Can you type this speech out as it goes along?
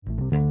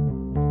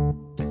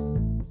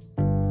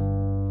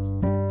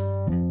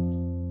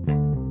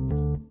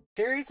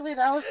Seriously,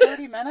 that was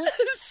 30 minutes?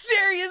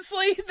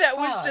 Seriously, that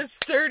was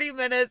just 30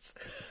 minutes.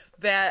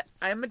 That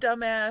I'm a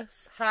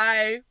dumbass.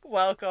 Hi,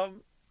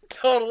 welcome.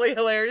 Totally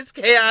hilarious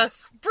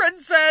chaos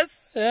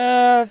princess.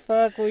 Oh,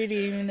 fuck, we didn't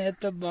even hit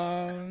the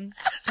bone.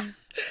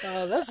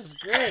 Oh, this is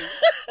great.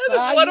 So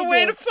what a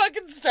way to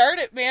fucking start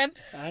it, man.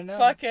 I know.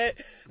 Fuck it.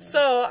 Yeah.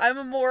 So, I'm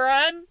a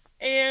moron,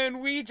 and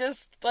we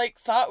just,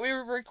 thought we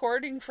were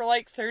recording for,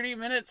 30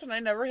 minutes, and I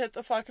never hit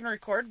the fucking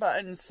record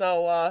button,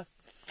 so,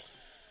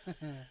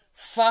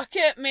 fuck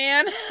it,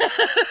 man.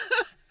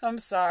 I'm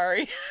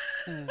sorry.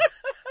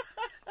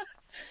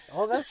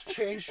 Oh, that's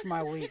changed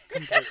my week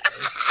completely.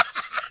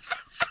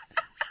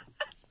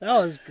 That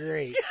was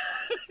great.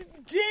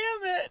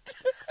 Damn it.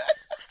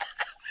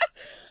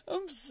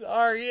 I'm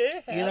sorry.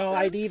 It happens.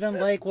 I'd even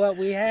like what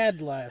we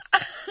had last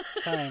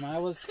time. I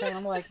was kind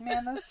of like,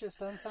 man, this just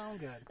doesn't sound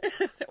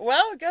good.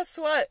 Well, guess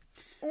what?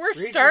 We're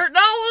starting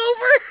all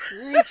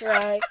over.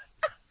 Retry.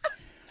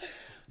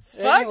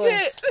 Fuck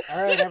it.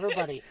 All right,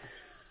 everybody.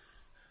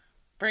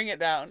 Bring it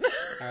down.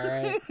 All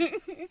right.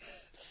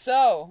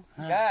 So,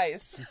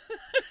 guys.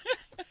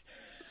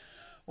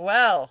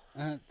 Well.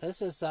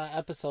 This is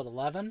episode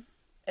 11.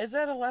 Is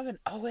that 11?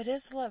 Oh, it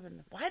is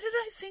 11. Why did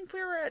I think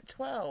we were at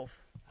 12?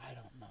 I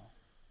don't know.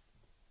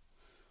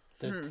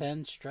 Did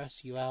 10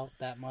 stress you out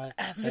that much?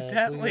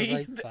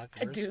 Evidently.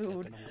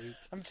 Dude,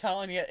 I'm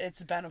telling you,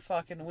 it's been a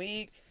fucking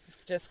week.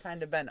 Just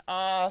kind of been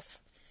off.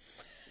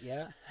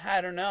 Yeah.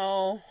 I don't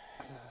know.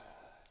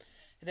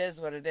 It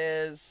is what it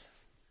is.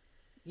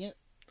 Yeah.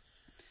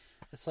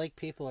 It's like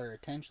people are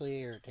intentionally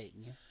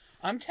irritating you.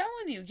 I'm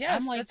telling you,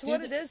 yes, that's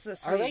what it is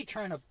this week. Are they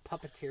trying to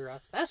puppeteer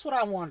us? That's what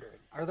I'm wondering.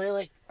 Are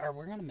they are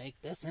we going to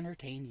make this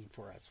entertaining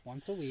for us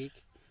once a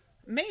week?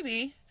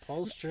 Maybe.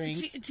 Pull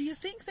strings. Do you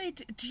think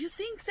do you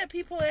think that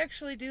people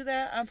actually do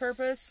that on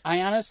purpose?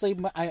 I honestly,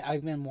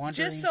 I've been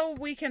wondering. Just so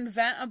we can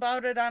vent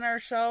about it on our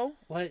show?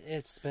 Well,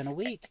 it's been a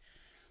week.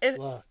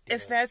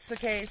 If that's the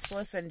case,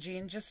 listen,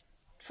 Gene, just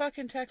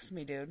fucking text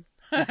me, dude.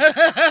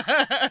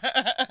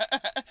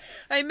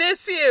 I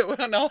miss you.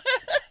 No.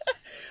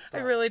 I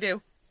really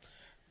do.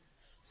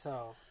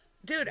 So,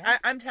 dude, yeah.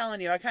 I'm telling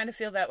you, I kind of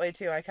feel that way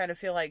too. I kind of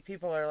feel like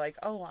people are like,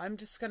 "Oh, I'm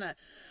just gonna,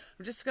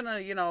 just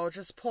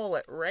pull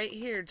it right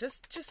here,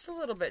 just a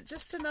little bit,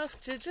 just enough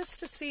to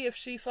see if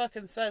she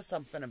fucking says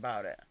something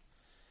about it."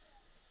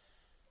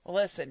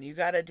 Listen, you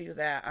got to do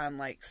that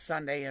on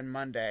Sunday and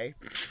Monday.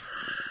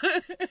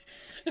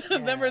 Yeah.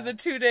 Them are the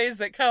 2 days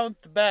that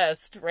count the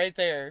best, right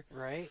there.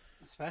 Right,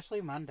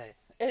 especially Monday.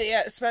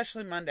 Yeah,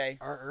 especially Monday.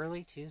 Or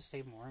early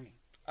Tuesday morning.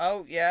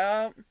 Oh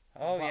yeah.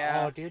 Oh,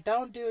 yeah. Oh, dude,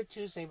 don't do it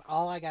Tuesday.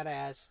 All I gotta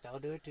ask,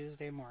 don't do it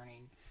Tuesday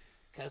morning.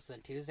 Because the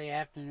Tuesday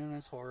afternoon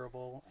is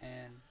horrible.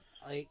 And,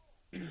 a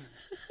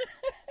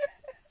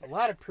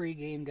lot of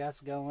pregame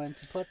gusts going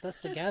to put this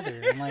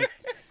together. And,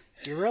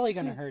 you're really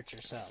gonna hurt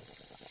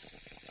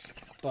yourself.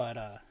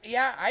 But,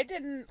 yeah, I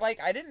didn't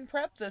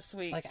prep this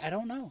week. I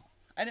don't know.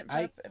 I didn't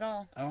prep at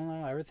all. I don't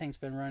know. Everything's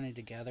been running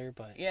together,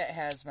 but... Yeah, it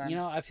has been.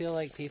 I feel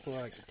like people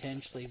are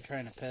potentially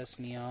trying to piss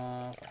me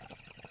off.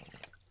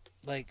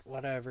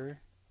 Whatever.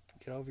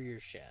 Get over your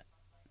shit.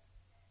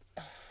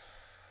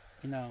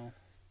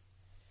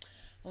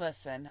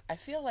 Listen, I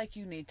feel like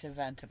you need to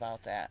vent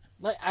about that.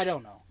 I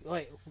don't know.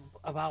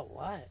 About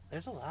what?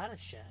 There's a lot of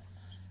shit.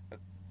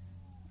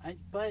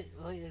 But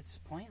it's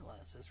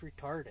pointless. It's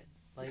retarded.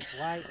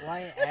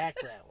 Why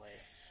act that way?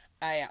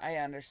 I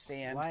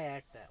understand. Why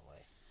act that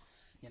way?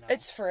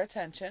 It's for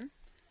attention.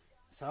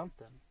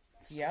 Something.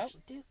 Yep.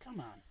 Dude,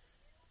 come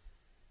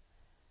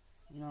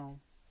on.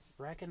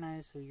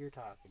 Recognize who you're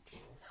talking to.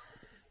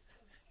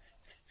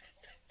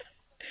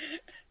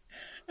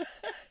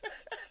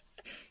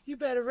 You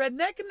better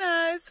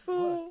recognize,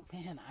 fool.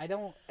 Well, man, I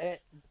don't...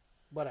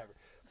 whatever.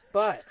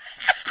 But...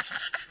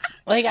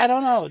 I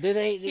don't know. Do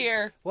they...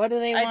 Here. What do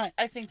they want?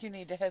 I think you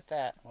need to hit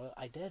that. Well,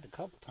 I did a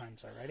couple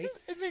times already.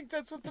 I think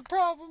that's what the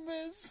problem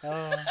is.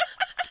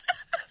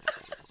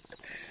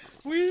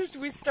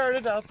 We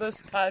started out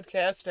this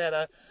podcast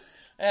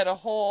at a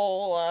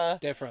whole...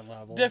 different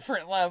level.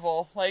 Different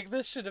level.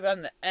 This should have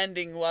been the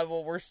ending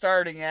level we're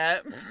starting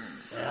at.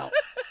 Yeah.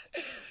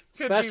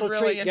 Could Special be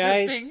really treat,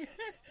 interesting. Guys.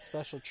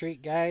 Special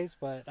treat, guys,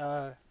 but,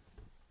 I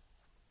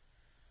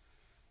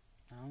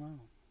don't know.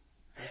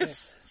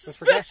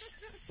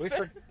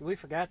 We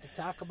forgot to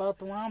talk about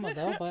the llama,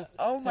 though, but...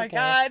 Oh, my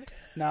God.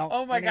 No.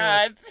 Oh, my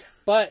God.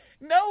 But...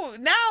 No,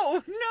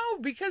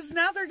 because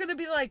now they're going to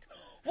be like,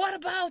 what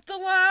about the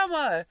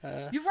llama?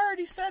 You've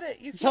already said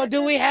it. So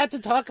do we have to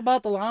talk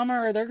about the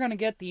llama, or they're going to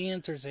get the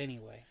answers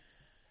anyway?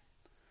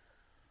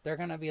 They're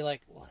going to be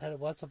like,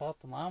 what's about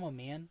the llama,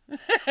 man?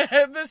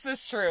 This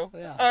is true.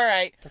 Yeah. All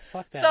right.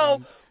 Fuck that so,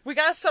 one. We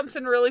got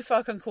something really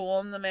fucking cool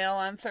in the mail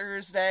on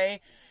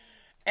Thursday.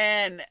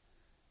 And...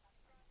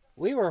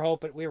 We were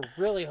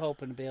really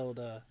hoping to be able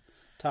to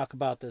talk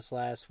about this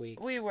last week.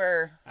 We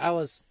were. I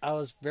was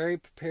very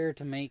prepared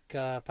to make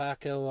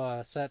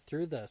Paco sit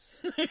through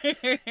this.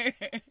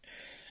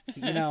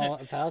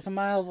 1,000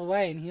 miles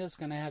away, and he was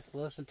going to have to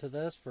listen to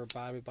this for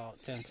probably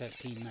about 10,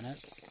 15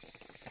 minutes.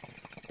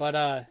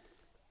 But,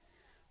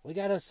 we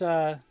got us,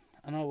 I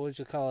don't know, what would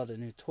you call it, a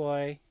new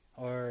toy,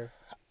 or...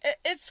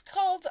 It's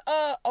called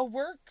a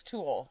work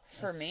tool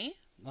for me.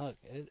 Look,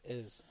 it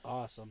is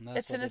awesome.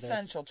 It's an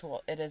essential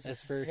tool. It is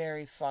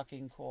very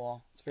fucking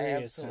cool. It's very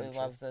I absolutely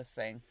essential. love this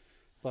thing.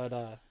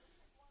 But,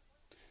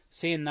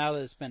 seeing now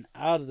that it's been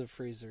out of the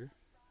freezer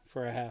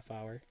for a half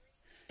hour...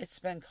 It's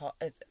been called...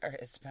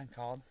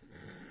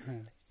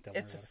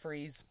 It's a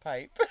freeze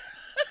pipe.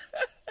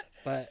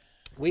 But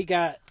we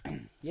got,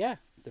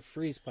 the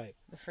freeze pipe.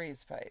 The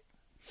freeze pipe.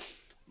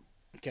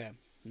 Okay.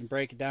 And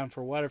break it down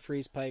for what a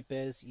freeze pipe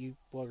is.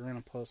 We're going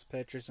to post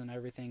pictures and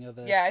everything of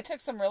this. Yeah, I took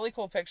some really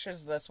cool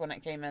pictures of this when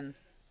it came in.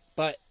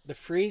 But the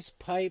freeze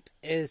pipe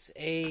is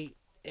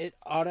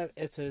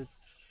it's a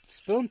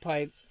spoon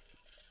pipe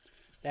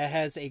that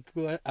has a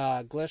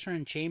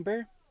glycerin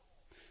chamber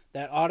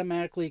that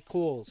automatically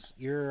cools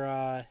your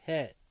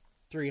head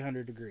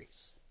 300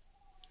 degrees.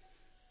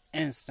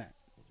 Instant.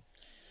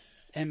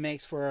 It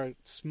makes for a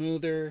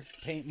smoother,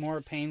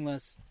 more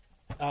painless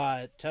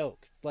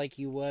toke, like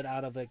you would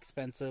out of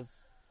expensive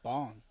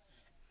bong.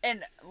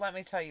 And let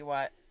me tell you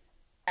what,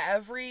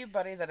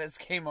 everybody that has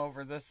came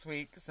over this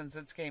week since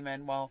it's came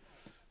in, well,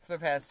 for the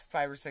past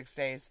 5 or 6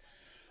 days,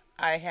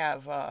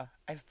 I've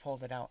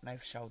pulled it out and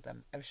I've showed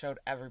them. I've showed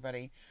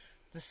everybody.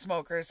 The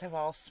smokers have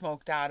all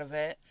smoked out of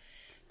it.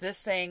 This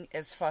thing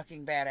is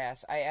fucking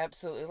badass. I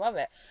absolutely love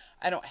it.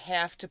 I don't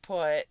have to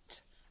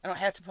put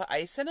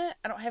ice in it.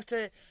 I don't have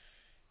to.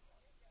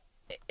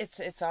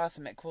 It's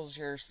awesome. It cools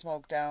your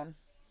smoke down.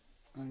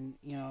 And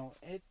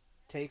it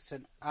takes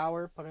an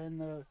hour. Put it in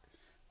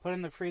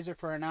the freezer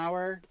for an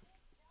hour.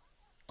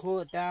 Cool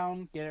it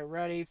down. Get it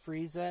ready.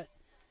 Freeze it.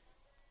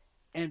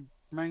 And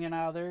bring it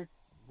out of there.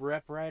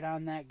 Rip right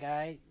on that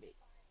guy.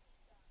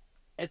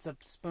 It's a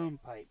spoon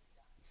pipe.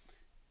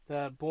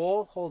 The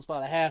bowl holds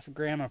about a half a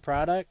gram of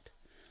product,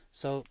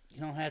 so you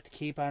don't have to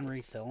keep on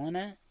refilling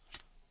it.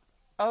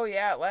 Oh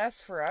yeah, it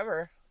lasts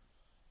forever.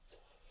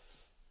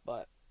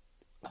 But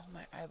oh,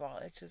 my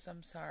eyeball itches.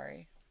 I'm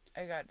sorry.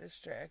 I got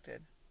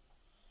distracted.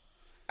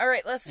 All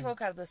right, let's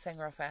smoke out of this thing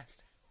real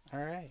fast.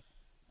 All right.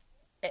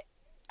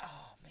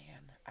 Oh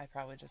man, I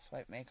probably just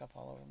wiped makeup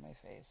all over my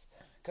face.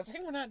 Good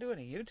thing we're not doing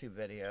a YouTube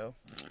video.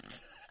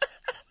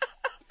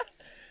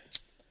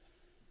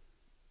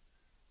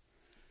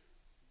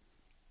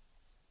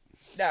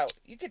 Now,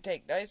 you could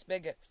take nice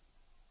big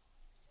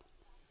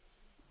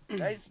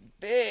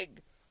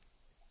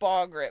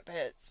bog rip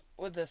hits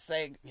with this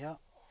thing. Yep.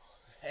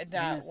 And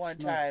not one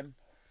time.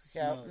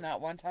 Yep, not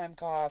one time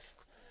cough.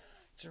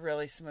 It's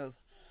really smooth.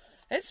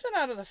 It's been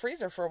out of the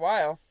freezer for a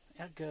while.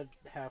 A good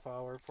half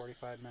hour,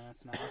 45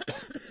 minutes now.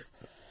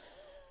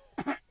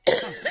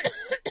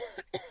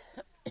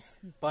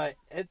 But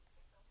it's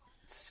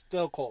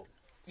still cold.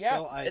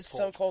 Yeah, it's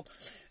so cold.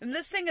 And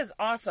this thing is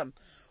awesome.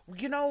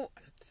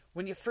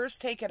 When you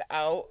first take it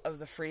out of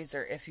the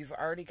freezer, if you've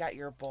already got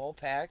your bowl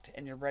packed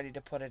and you're ready to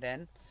put it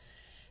in,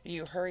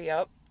 you hurry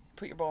up,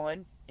 put your bowl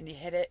in, and you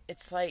hit it.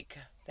 It's like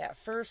that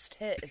first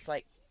hit is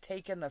like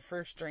taking the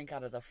first drink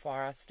out of the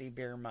frosty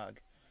beer mug.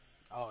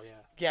 Oh,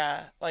 yeah.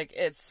 Yeah, like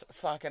it's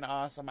fucking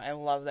awesome. I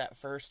love that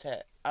first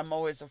hit. I'm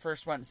always the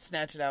first one to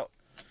snatch it out,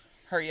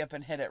 hurry up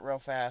and hit it real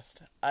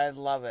fast. I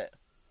love it.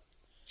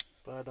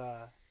 But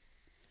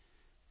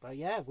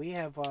yeah, we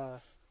have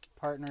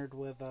partnered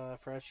with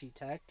Freshie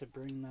Tech to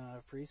bring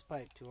the freeze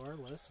pipe to our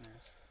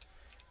listeners.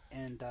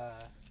 And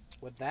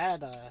with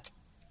that,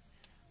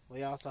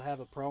 we also have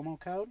a promo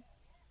code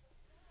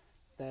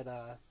that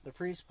the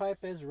freeze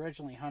pipe is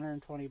originally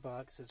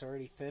 $120. It's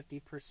already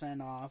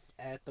 50% off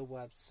at the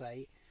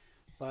website.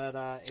 But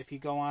if you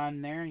go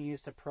on there and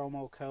use the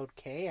promo code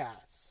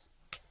CHAOS,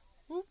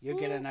 you'll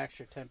get an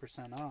extra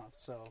 10% off.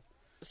 So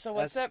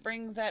what's that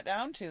bring that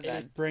down to then?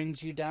 It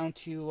brings you down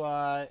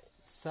to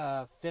it's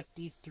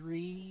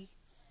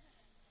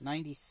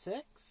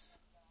 $53.96.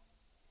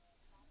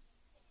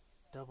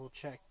 Double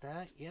check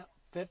that. Yep,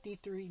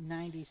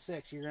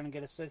 $53.96. You're gonna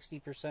get a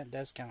 60%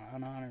 discount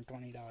on a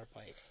 $120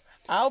 pipe.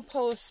 I'll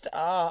post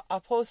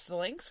the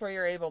links where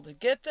you're able to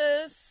get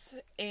this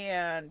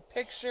and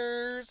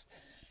pictures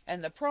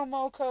and the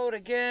promo code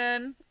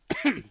again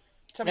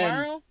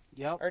tomorrow.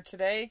 Yep. Or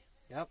today.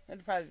 Yep.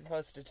 It'll probably be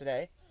posted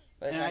today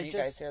by the time you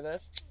guys hear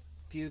this.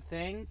 Few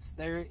things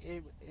there,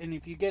 and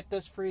if you get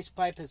this freeze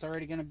pipe, it's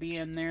already going to be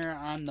in there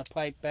on the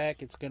pipe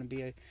back. It's going to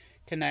be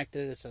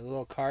connected. It's a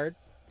little card.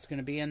 It's going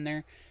to be in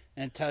there,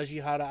 and it tells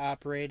you how to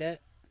operate it,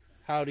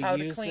 how to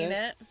use clean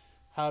it,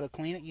 how to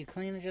clean it. You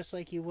clean it just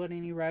like you would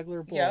any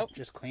regular bowl. Yep.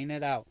 Just clean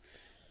it out.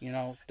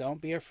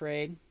 Don't be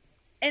afraid.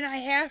 And I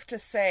have to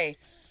say,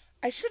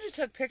 I should have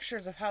took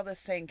pictures of how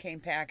this thing came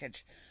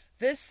packaged.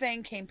 This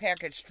thing came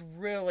packaged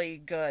really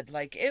good.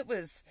 Like it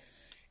was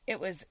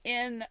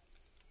in.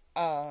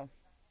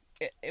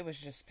 It was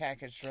just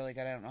packaged really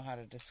good. I don't know how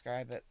to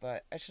describe it,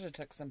 but I should have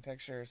took some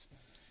pictures.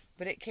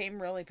 But it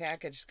came really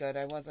packaged good.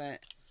 I wasn't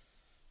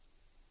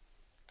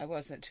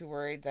too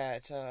worried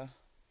that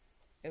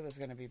it was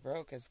going to be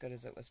broke as good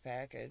as it was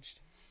packaged.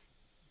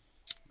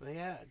 But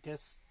yeah,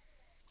 just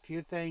a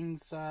few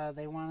things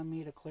they wanted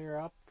me to clear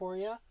up for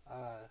you.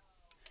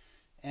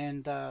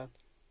 And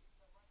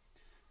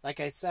like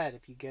I said,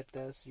 if you get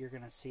this, you're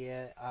going to see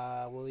it.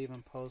 We'll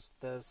even post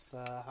this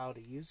how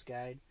to use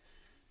guide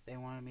they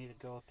wanted me to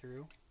go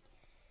through.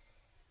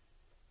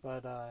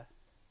 But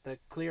the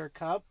clear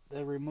cup,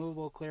 the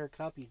removable clear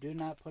cup, you do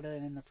not put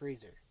it in the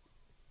freezer.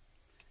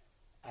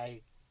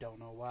 I don't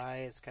know why.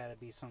 It's got to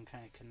be some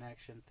kind of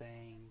connection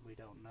thing. We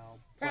don't know.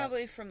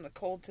 Probably from the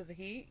cold to the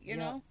heat, you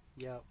know?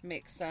 Yep.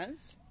 Makes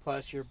sense.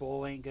 Plus, your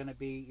bowl ain't going to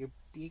be...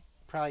 You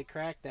probably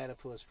crack that if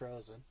it was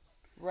frozen.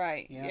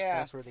 Right, Yep, yeah.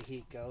 That's where the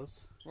heat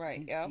goes.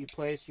 Right, yeah. You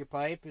place your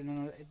pipe,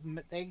 and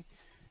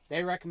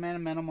they recommend a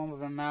minimum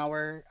of an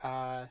hour.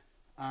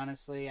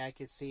 Honestly, I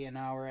could see an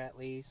hour at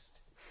least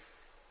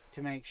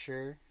to make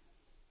sure.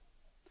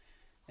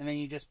 And then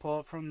you just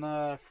pull it from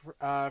the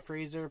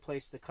freezer,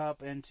 place the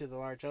cup into the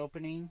large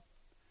opening,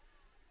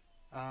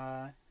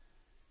 and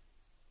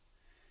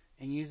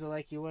use it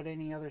like you would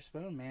any other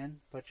spoon,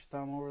 man. Put your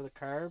thumb over the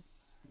carb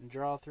and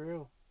draw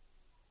through.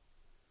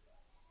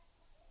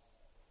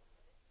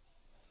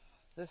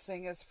 This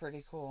thing is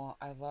pretty cool.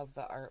 I love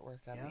the artwork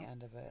on the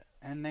end of it.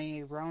 And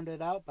they round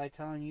it out by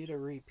telling you to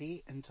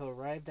repeat until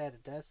arrived at a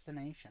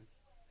destination.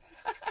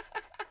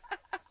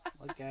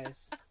 Look,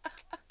 guys.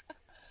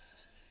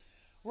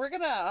 We're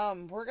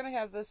gonna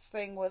have this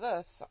thing with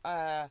us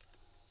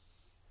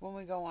when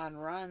we go on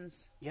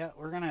runs. Yeah,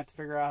 we're gonna have to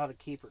figure out how to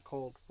keep it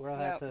cold. We'll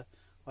have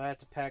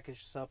to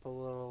package this up a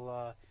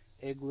little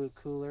igloo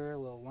cooler, a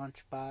little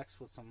lunch box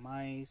with some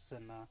ice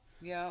and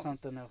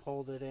something to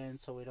hold it in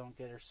so we don't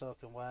get her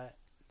soaking wet.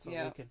 So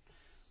we can.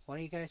 What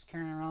are you guys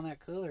carrying around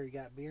that cooler? You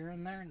got beer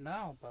in there?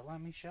 No, but let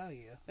me show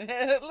you.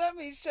 Let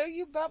me show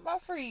you about my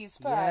freeze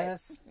pipe.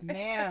 Yes,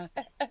 man.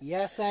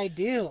 Yes, I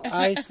do.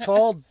 Ice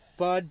cold,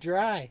 Bud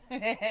Dry.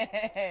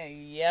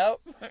 Yep.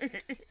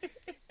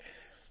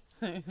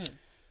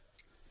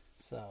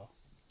 So,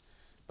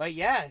 but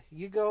yeah,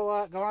 you go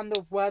on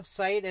the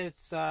website.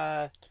 It's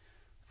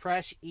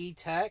Fresh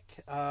E-Tech.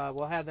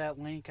 We'll have that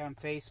link on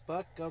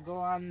Facebook. Go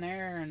on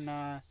there,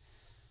 and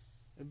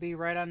it'll be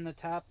right on the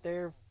top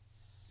there.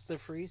 The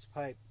freeze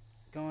pipe.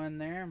 Go in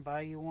there and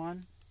buy you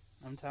one.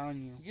 I'm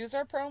telling you. Use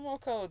our promo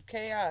code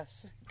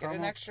CHAOS. Get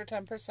an extra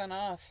 10%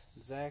 off.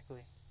 Exactly.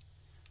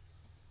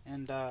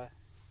 And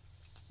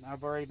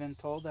I've already been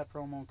told that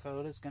promo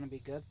code is going to be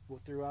good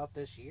throughout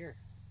this year.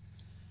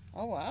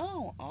 Oh,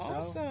 wow.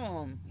 Awesome.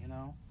 So, you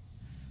know,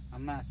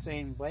 I'm not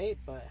saying wait,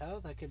 but hell,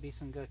 that could be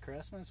some good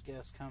Christmas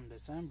gifts come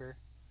December.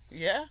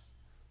 Yeah.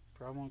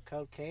 Promo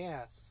code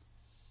CHAOS.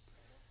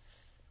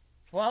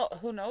 Well,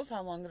 who knows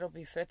how long it'll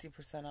be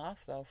 50%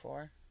 off, though,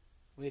 for.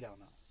 We don't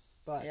know.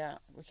 But yeah,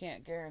 we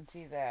can't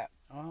guarantee that.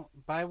 Well,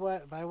 by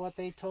what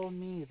they told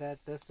me, that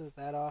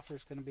offer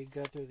is going to be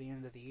good through the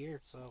end of the year,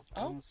 so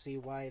I don't see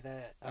why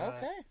that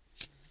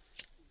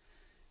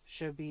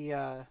should be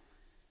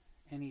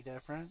any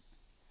different.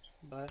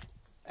 But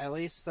at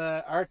least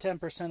our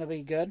 10% will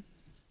be good.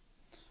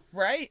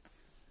 Right.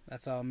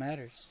 That's all that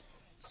matters.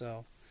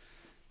 So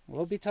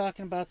we'll be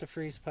talking about the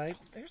freeze pipe.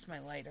 Oh, there's my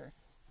lighter.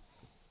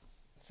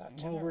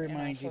 We'll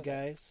remind you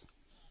guys.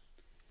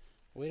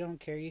 We don't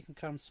care. You can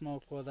come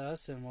smoke with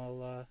us, and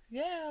we'll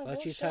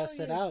let you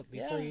test it out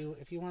before you.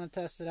 If you want to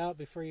test it out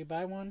before you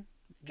buy one,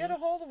 get a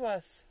hold of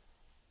us.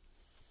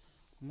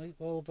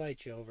 We'll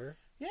invite you over.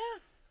 Yeah,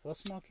 we'll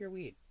smoke your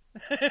weed.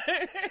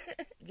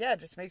 Yeah,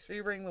 just make sure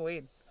you bring the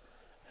weed.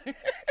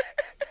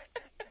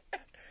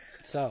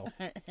 So,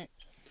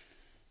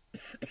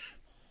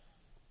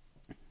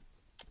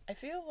 I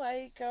feel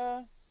like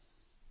I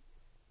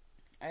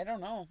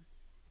don't know.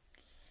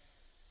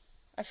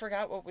 I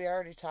forgot what we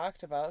already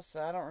talked about,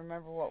 so I don't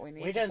remember what we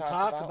need to talk about. We didn't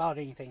talk about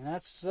anything.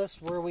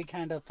 That's where we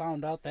kind of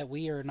found out that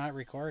we are not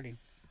recording.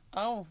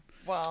 Oh,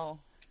 well.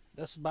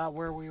 That's about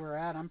where we were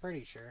at, I'm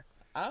pretty sure.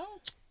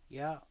 Oh?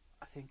 Yeah,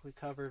 I think we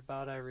covered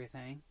about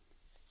everything.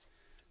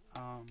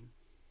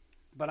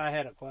 But I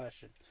had a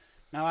question.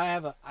 Now, I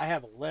have a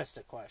list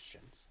of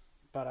questions,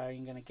 but I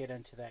ain't going to get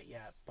into that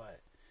yet. But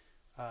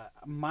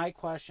my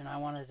question I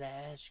wanted to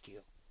ask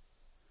you,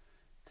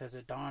 because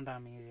it dawned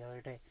on me the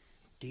other day.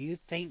 Do you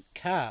think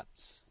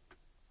cops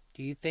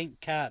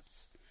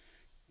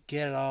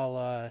get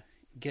all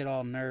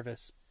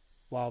nervous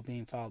while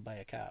being followed by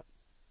a cop?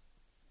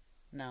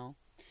 No.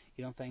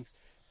 You don't think?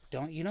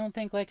 You don't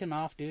think like an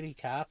off-duty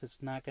cop is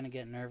not going to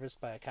get nervous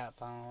by a cop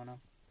following him?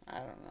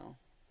 I don't know.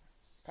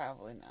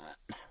 Probably not.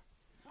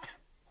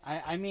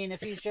 I mean,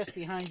 if he's just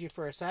behind you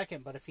for a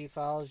second, but if he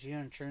follows you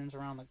and turns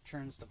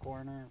the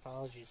corner and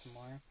follows you some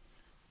more.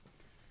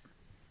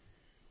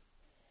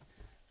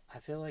 I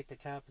feel like the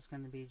cop is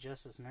going to be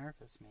just as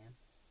nervous,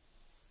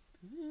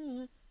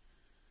 man.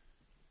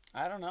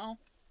 I don't know.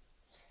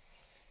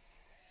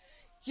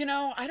 You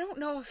know, I don't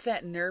know if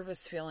that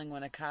nervous feeling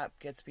when a cop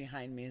gets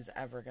behind me is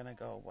ever going to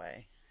go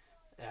away.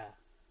 Yeah.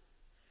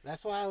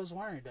 That's why I was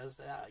wondering, does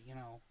that,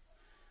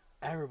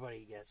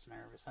 Everybody gets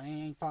nervous. I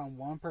ain't found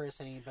one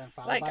person ain't been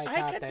found Like, by a cop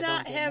I could that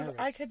not don't get have, nervous.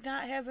 I could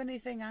not have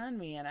anything on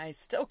me, and I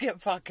still get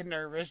fucking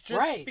nervous just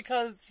Right.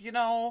 because, you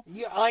know,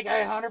 Yeah, like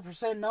I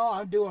 100% know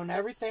I'm doing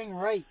everything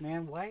right,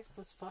 man. Why is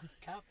this fucking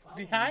cop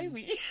following behind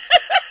me? me.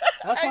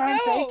 That's what I I'm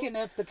know. thinking.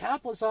 If the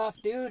cop was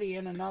off duty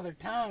in another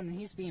town and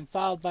he's being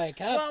followed by a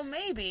cop, Well,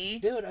 maybe.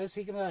 dude, I was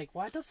thinking like,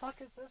 why the fuck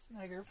is this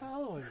nigger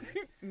following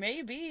me?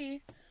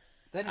 Maybe.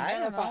 Then I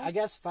again, don't know. I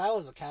guess if I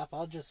was a cop,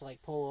 I'll just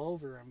like pull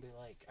over and be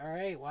like, all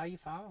right, why are you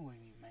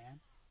following me, man?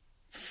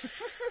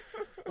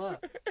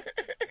 Look,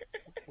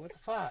 what the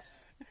fuck?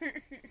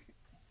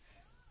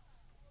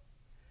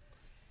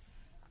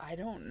 I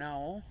don't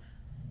know.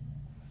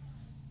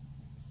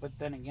 But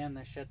then again,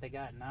 the shit they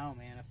got now,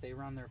 man, if they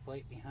run their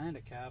plate behind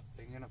a cop,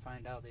 they're gonna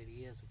find out that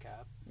he is a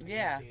cop. I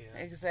Yeah, guarantee you,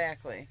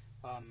 exactly.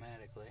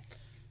 automatically.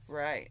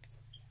 Right.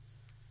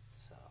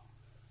 So,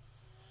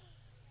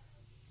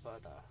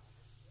 but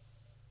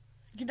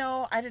You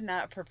know, I did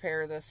not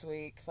prepare this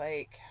week.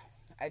 Like,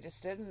 I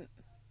just didn't.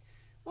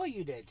 well,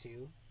 you did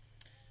too.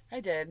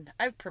 I did.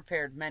 I've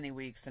prepared many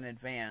weeks in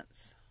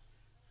advance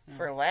Yeah.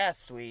 for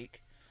last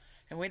week,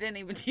 and we didn't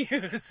even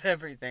use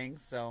everything,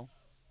 so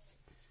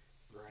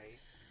Right.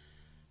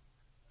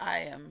 I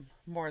am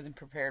more than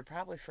prepared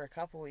probably for a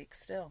couple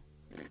weeks still.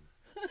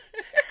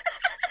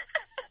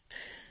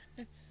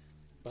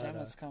 But,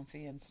 Gemma's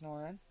comfy and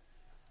snoring.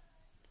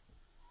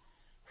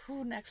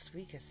 Whew, next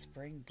week is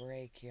spring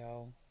break,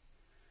 yo.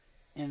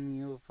 and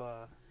you've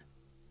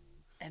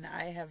And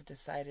I have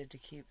decided to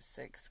keep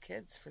 6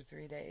 kids for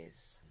 3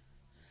 days.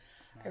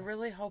 I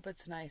really hope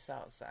it's nice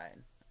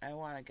outside. I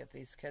want to get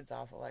these kids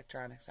off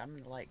electronics. I'm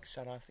going to, like,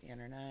 shut off the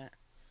internet.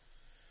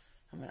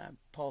 I'm going to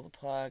pull the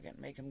plug and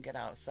make them get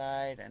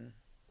outside, and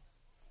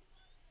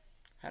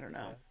I don't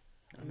know.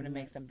 I'm going to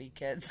make them be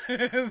kids.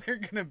 They're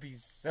going to be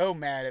so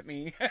mad at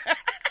me.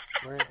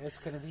 where it's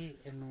gonna be,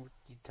 and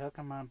you took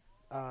them on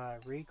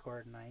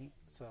record night,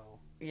 so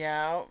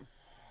Yeah.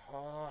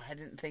 Oh, I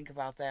didn't think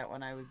about that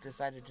when I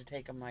decided to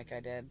take them like I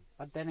did.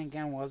 but then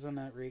again, wasn't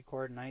it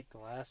record night the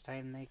last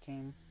time they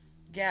came?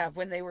 Yeah,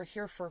 when they were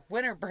here for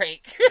winter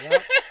break.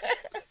 Yep.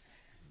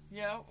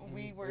 Yeah,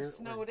 we were We're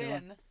snowed doing-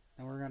 in.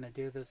 And we're gonna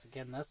do this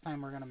again. This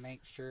time we're gonna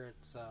make sure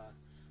it's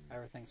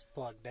everything's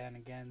plugged in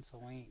again, so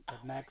we ain't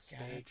the next God.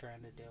 day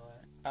trying to do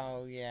it.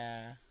 Oh,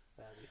 yeah.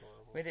 That'd be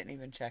horrible. We didn't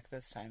even check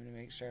this time to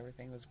make sure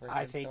everything was working.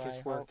 I think so it's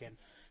hope- working.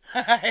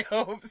 I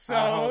hope so.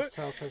 I hope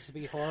so, because it'd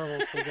be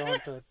horrible if we go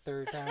into a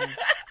third time.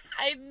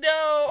 I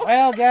know.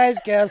 Well, guys,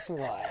 guess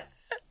what?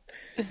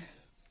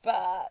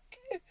 Fuck.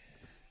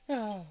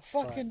 Oh,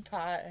 fucking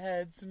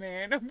potheads,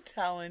 man. I'm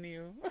telling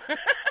you.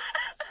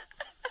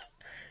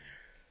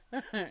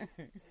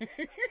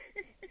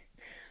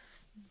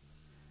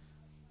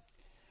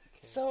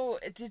 So,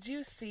 did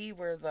you see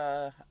where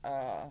the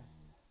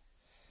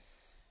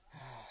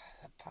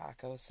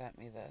Paco sent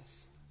me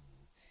this?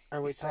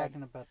 Are we He said-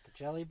 talking about the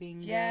jelly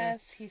bean guy?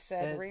 Yes, he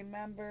said, The-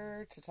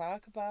 remember to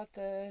talk about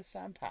this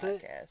on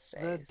podcast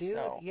The days. dude,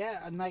 So,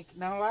 yeah, and like,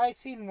 now I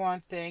seen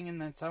one thing,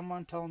 and then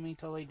someone told me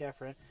totally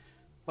different.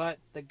 But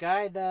the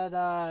guy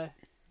that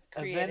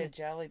created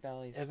Jelly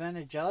Bellies.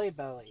 invented Jelly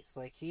Bellies,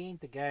 like, he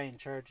ain't the guy in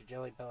charge of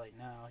Jelly Belly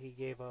now. He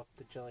gave up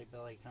the Jelly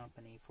Belly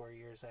company 4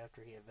 years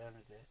after he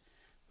invented it.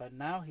 But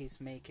now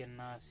he's making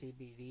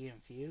CBD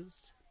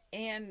infused,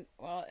 And,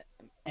 well,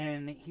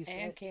 and he's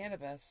and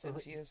cannabis Well,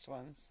 infused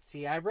ones.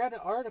 see, I read an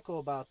article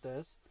about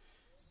this,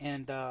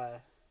 and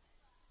an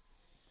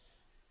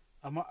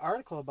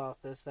article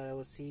about this that it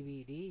was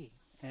CBD,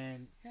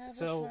 and Yeah, this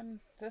so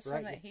this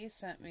right. one that he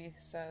sent me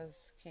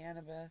says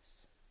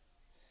cannabis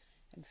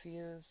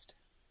infused.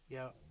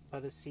 yeah,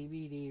 but it's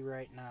CBD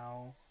right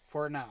now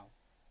for now,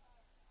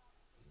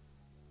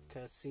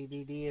 because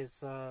CBD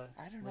is I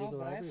don't know, legal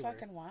but everywhere. I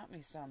fucking want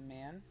me some,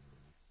 man.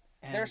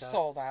 And, They're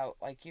sold out.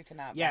 Like, you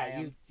cannot buy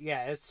them.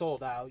 Yeah, it's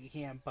sold out. You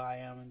can't buy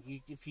them,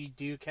 and if you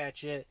do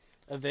catch it,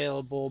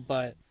 available.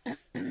 But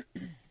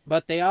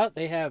but they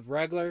have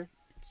regular,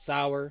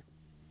 sour.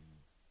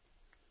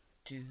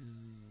 Dude.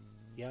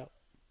 Yep.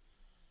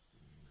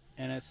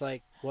 And it's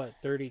like what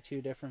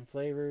 32 different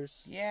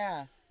flavors.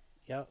 Yeah.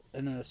 Yep,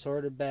 in an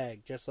assorted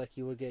bag, just like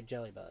you would get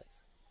Jelly Bellies.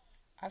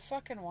 I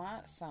fucking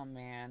want some,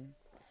 man.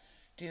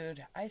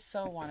 Dude, I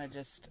so want to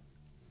just,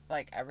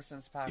 like, ever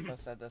since Paco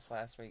said this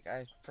last week,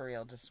 I, for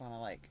real, just want to,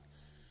 like,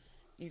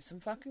 eat some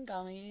fucking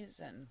gummies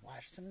and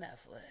watch some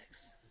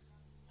Netflix.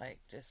 Like,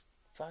 just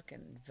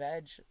fucking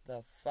veg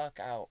the fuck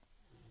out.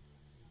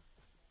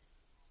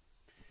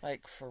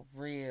 Like, for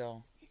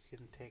real. You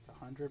can take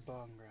 100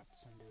 bong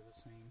rips and do the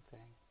same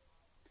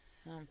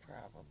thing.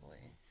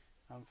 Probably.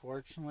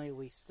 Unfortunately,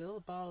 we still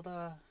about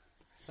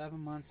 7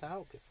 months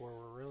out before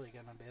we're really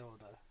gonna be able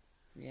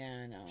to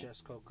Yeah, I know.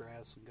 just go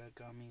grab some good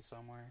gummies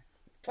somewhere,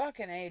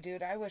 Fucking A,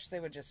 dude. I wish they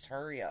would just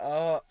hurry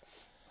up.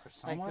 or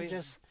someone we've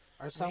just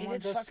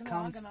fucking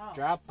long comes enough.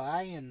 drop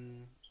by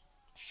and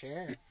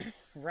share.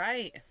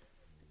 Right.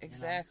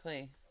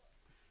 Exactly.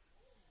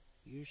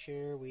 You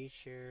share, we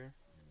share.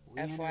 We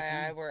FYI,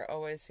 entertain. we're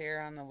always here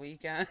on the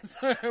weekends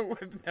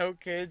with no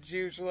kids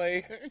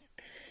usually.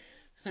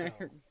 So,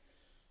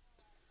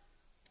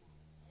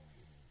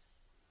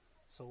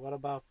 So what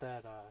about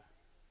that, oh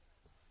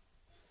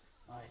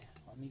yeah,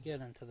 let me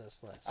get into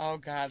this list. Oh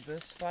God,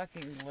 this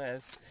fucking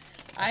list.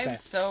 Okay. I'm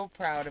so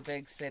proud of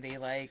Big City.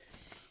 Like,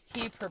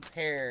 he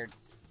prepared.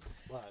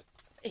 Look,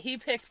 He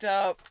picked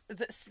up.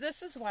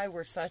 This is why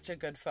we're such a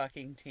good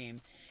fucking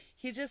team.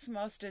 He just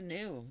must have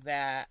knew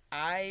that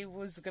I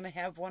was gonna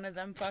have one of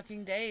them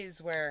fucking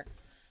days where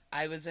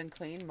I was in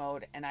clean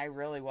mode, and I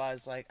really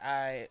was. Like,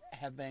 I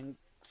have been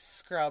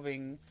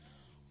scrubbing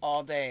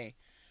all day,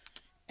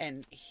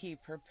 and he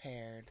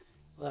prepared.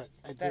 look,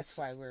 That's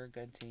why we're a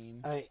good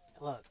team. I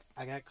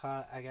got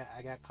caught. I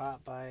got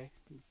caught by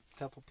a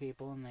couple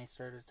people, and they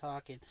started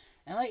talking.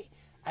 And like,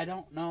 I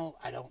don't know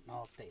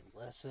if they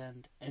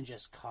listened and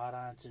just caught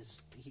on to.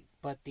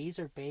 But these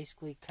are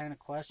basically kind of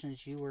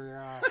questions you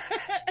were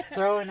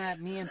throwing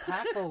at me and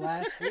Paco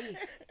last week.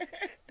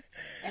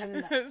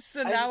 And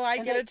So now I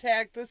get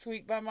attacked this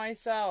week by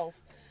myself.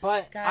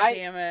 But God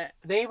damn it!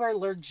 They were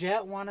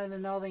legit wanting to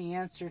know the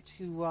answer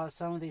to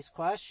some of these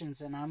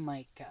questions, and I'm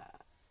like,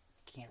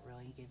 can't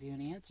really give you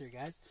an answer,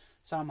 guys.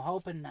 So I'm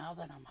hoping now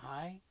that I'm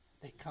high,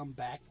 they come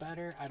back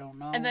better. I don't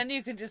know. And then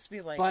you can just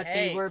be like, but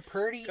hey, they were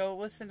pretty. Go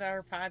listen to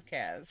our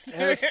podcast.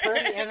 It was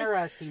pretty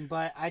interesting.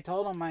 But I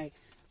told them,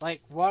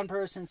 like one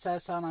person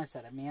says something, I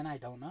said, man, I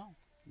don't know.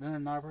 Then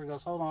another person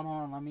goes, hold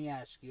on, let me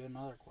ask you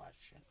another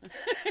question.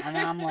 And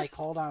then I'm like,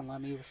 hold on,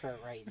 let me start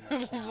writing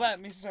this down. Let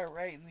me start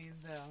writing these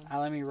down.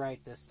 Let me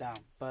write this down.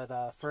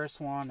 But first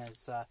one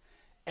is,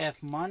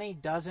 if money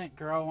doesn't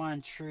grow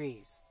on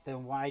trees,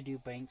 then why do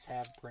banks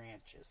have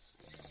branches?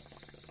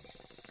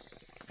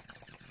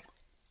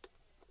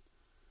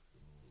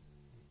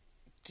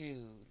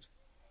 Dude,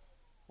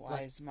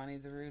 why is money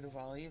the root of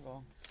all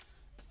evil?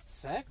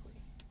 Exactly.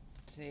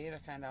 See,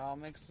 it kind of all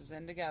mixes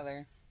in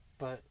together.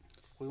 But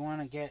if we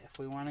want to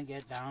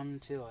get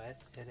down to it,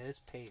 it is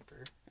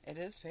paper. It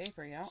is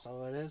paper, yeah.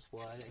 So it is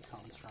wood. It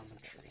comes from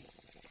a tree.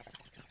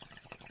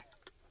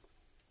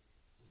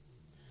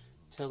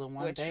 Till the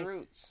one Which day,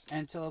 roots?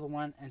 until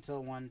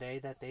one day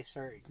that they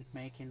start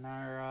making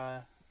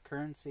our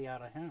currency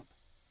out of hemp.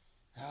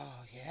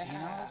 Oh yeah. You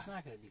know, it's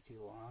not going to be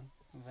too long.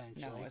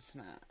 Eventually, No, it's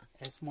not.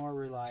 It's more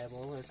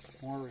reliable.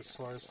 It's more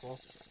resourceful.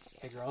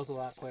 It grows a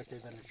lot quicker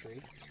than a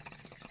tree.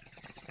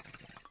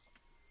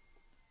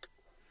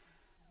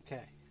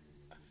 Okay,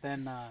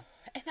 then.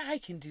 And I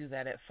can do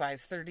that at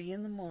 5:30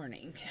 in the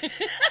morning.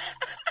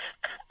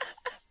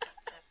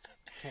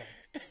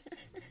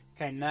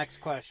 Okay. Next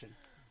question.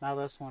 Now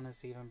this one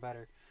is even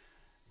better.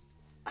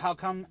 How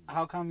come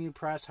you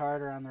press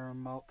harder on the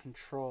remote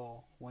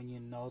control when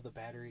you know the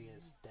battery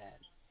is dead?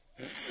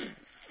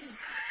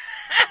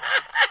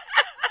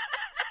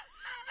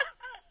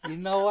 You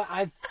know what?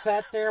 I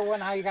sat there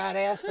when I got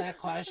asked that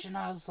question.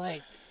 I was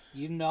like,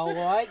 you know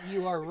what?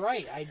 You are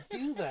right. I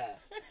do that.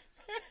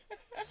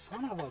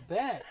 Son of a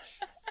bitch.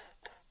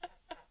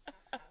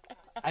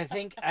 I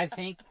think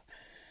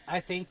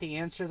the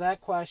answer to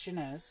that question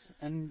is,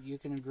 and you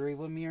can agree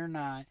with me or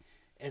not,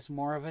 is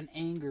more of an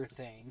anger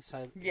thing.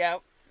 So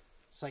Yep.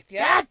 it's like,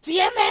 Yep. God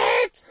damn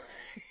it!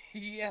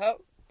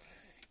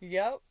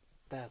 Yep.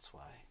 That's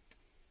why.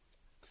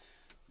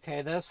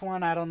 Okay, this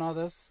one, I don't know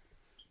this.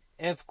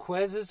 If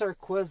quizzes are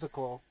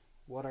quizzical,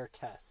 what are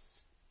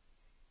tests?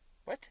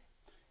 What?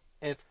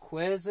 If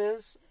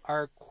quizzes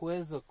are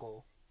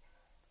quizzical,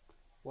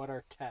 what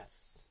are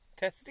tests?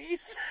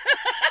 Testes?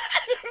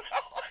 I don't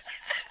know.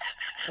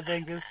 I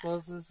think it's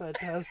supposed to say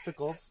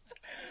testicles.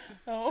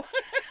 Oh.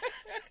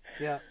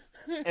 Yeah.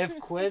 If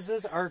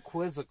quizzes are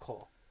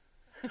quizzical,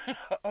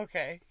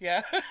 Okay,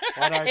 yeah.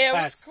 what are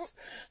tests?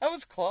 I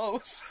was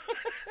close.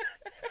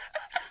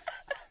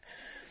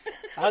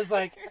 I was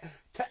like,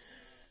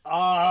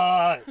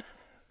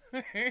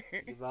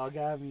 you've all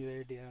got me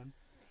there, Dan.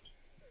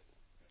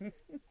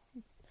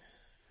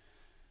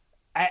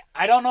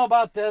 I don't know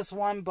about this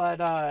one, but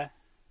I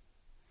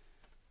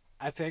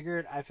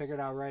figured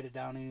I'll write it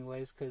down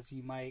anyways because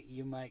you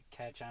might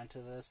catch on to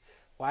this.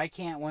 Why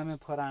can't women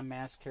put on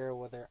mascara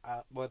with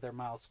their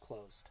mouths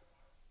closed?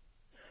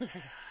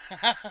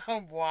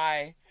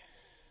 Why?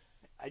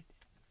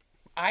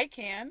 I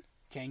can.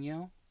 Can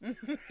you?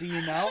 Do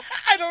you know?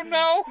 I don't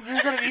know.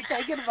 You're gonna be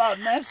thinking about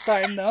next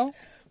time, though.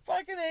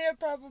 Fucking A, I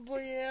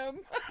probably am.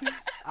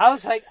 I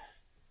was like,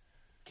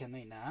 can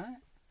they not?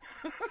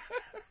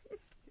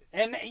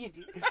 And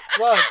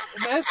look,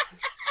 this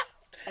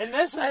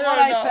is what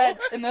I said,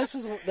 and this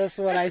is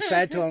what I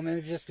said to him,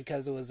 and just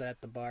because it was at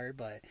the bar,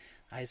 but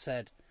I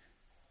said,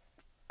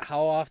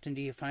 how often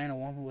do you find a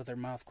woman with her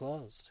mouth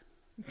closed?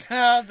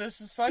 Oh,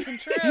 this is fucking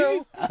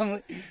true. I'm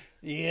like,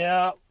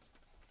 yeah,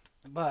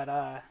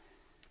 but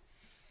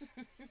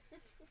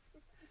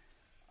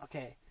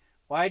okay.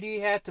 Why do you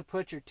have to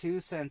put your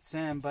 2 cents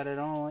in, but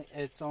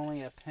it's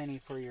only a penny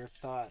for your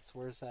thoughts?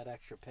 Where's that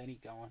extra penny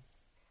going?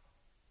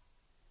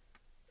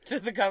 To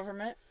the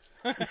government.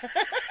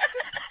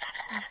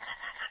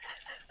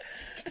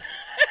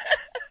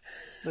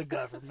 The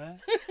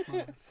government,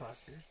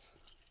 motherfuckers.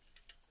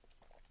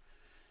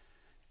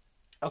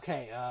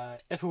 Okay,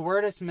 if a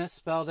word is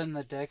misspelled in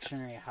the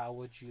dictionary, how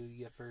would you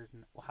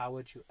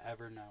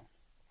ever know?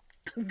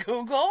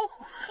 Google?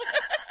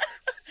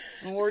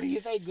 And where do you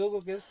think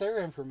Google gets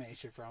their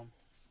information from?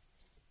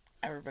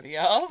 Everybody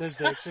else? The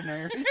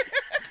dictionary.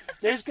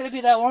 There's going to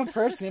be that one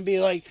person and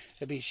be like,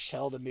 it'd be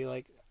Sheldon, be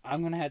like,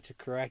 I'm going to have to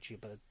correct you,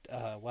 but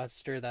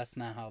Webster, that's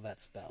not how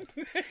that's spelled.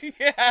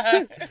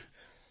 Yeah.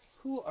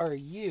 Who are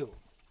you?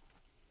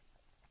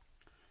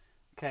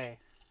 Okay.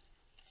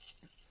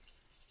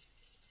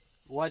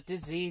 What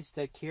disease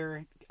did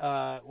cured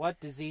ham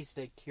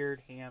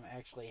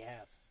actually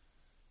have?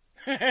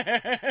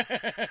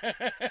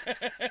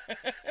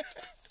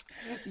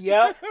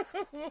 Yep.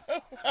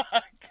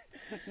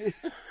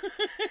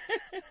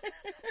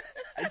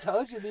 I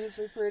told you these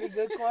were pretty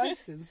good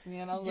questions,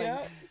 man. I was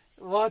like,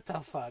 what the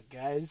fuck,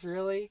 guys?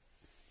 Really?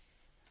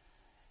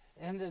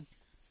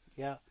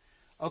 Yeah.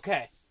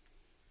 Okay.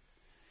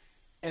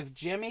 If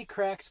Jimmy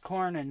cracks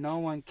corn and no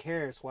one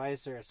cares, why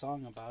is there a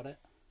song about it?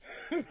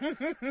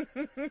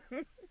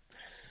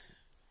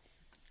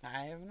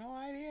 I have no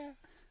idea.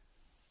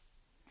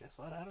 Guess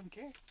what? I don't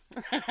care.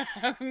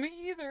 Me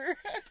either.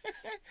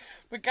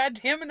 But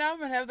goddamn it, now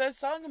I'm gonna have that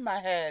song in my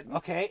head.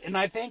 Okay, and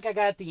I think I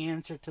got the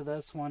answer to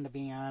this one, to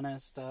be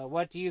honest.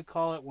 What do you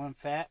call it when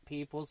fat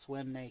people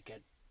swim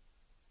naked?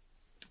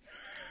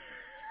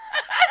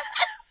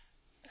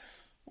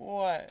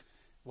 What?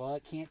 Well,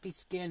 it can't be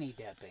skinny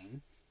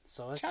dipping,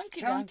 so it's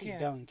Chunky chunky dunking.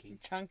 dunking.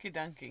 Chunky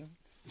dunking.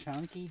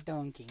 Chunky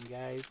dunking,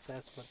 guys.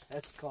 That's what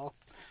that's called.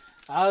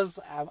 I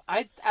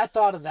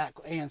thought of that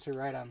answer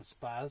right on the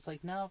spot. I was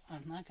like, no,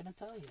 I'm not going to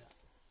tell you.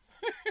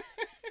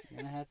 You're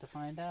going to have to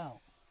find out.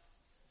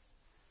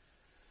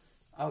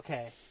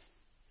 Okay.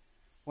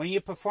 When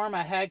you perform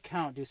a head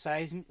count, do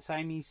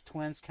Siamese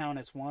twins count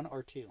as 1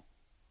 or 2?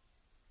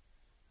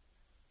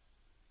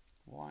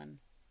 1.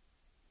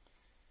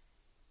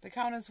 They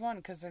count as 1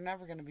 because they're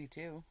never going to be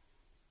 2.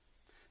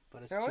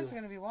 But they're always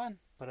going to be 1.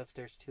 But if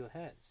there's 2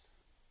 heads,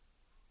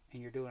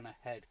 and you're doing a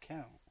head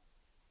count.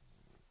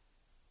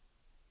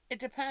 It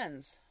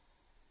depends.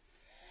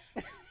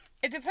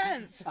 It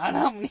depends. On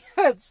how many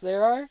heads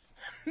there are?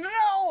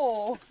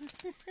 No.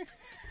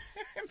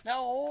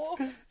 No.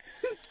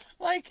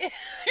 Like,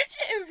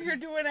 if you're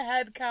doing a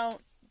head count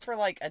for,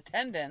 like,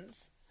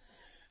 attendance,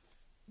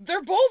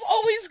 they're both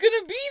always going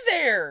to be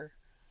there.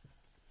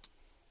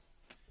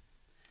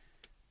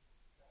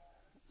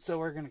 So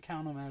we're going to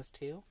count them as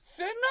 2?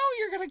 So, no,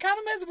 you're going to count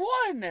them as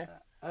 1.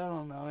 I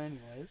don't know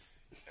anyways.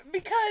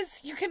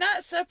 Because you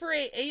cannot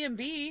separate A and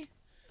B.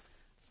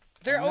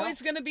 They're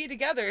always going to be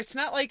together. It's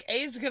not like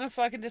A's going to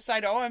fucking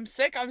decide, oh, I'm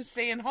sick, I'm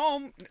staying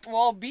home,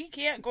 while B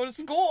can't go to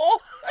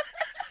school.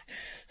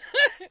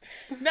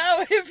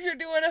 Now, if you're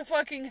doing a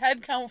fucking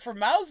head count for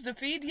mouths to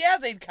feed, yeah,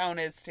 they'd count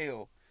as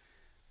 2.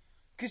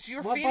 Because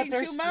you're feeding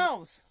 2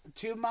 mouths.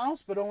 2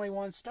 mouths, but only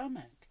 1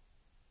 stomach.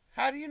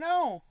 How do you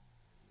know?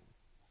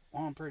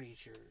 Well, I'm pretty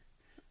sure.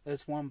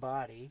 It's 1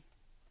 body.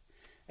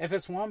 If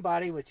it's 1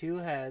 body with 2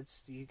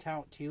 heads, do you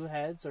count 2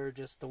 heads or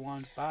just the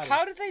 1 body?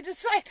 How do they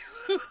decide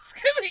who's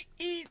going to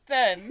eat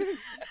then?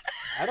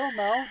 I don't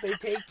know. They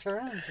take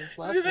turns. It's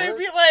less Do they work.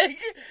 be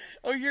like,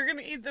 oh, you're going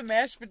to eat the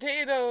mashed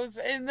potatoes,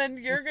 and then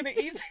you're going to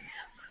eat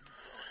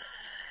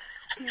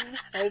the...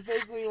 I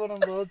think we went a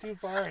little too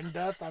far in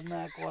depth on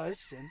that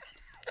question.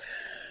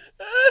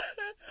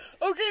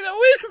 Okay, now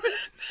wait a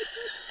minute.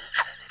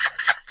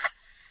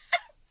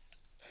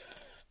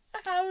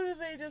 How do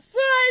they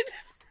decide?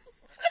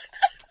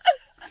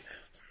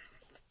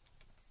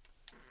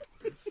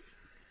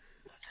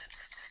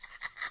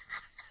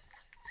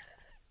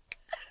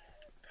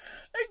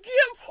 I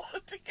can't pull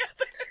it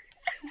together.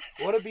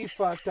 Would it be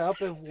fucked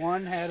up if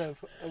one had a...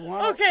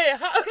 Okay,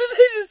 how do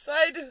they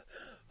decide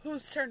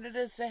whose turn it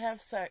is to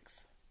have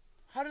sex?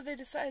 How do they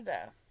decide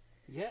that?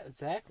 Yeah,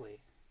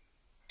 exactly.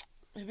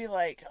 It'd be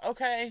like,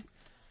 okay,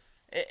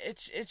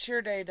 it's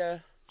your day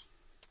to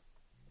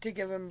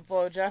give him a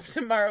blowjob.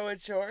 Tomorrow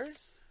it's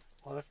yours.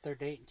 What if they're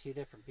dating 2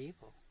 different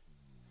people?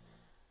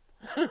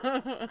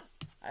 I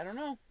don't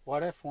know.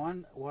 What if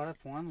one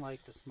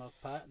liked to smoke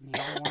pot and the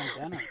other one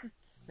didn't?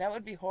 That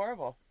would be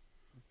horrible.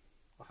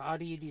 How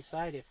do you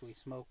decide if we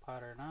smoke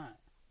pot or not?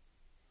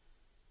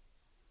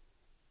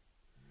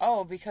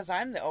 Oh, because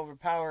I'm the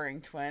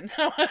overpowering twin.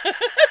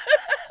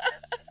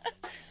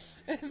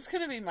 It's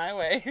gonna be my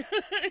way.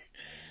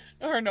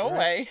 Or no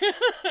way.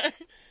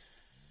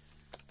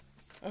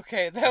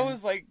 Okay, that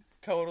was like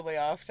totally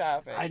off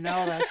topic. I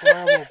know that's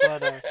horrible,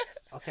 but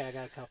okay, I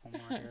got a couple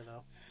more here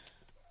though.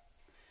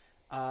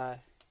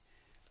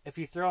 If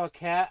you throw a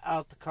cat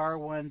out the car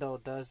window,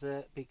 does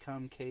it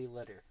become kitty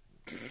litter?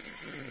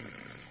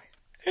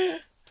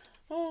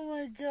 Oh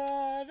my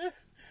god.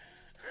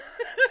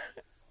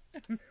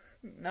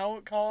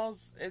 No,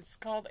 it's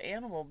called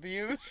animal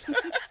abuse.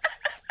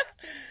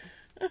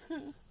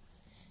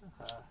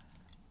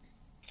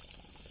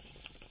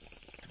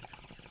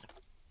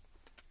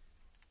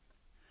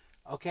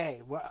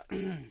 Okay, well,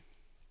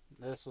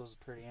 this was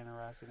pretty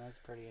interesting. That's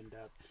pretty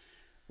in-depth.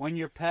 When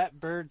your pet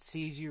bird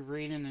sees you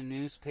reading a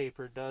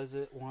newspaper, does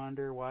it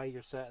wonder why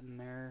you're sitting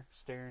there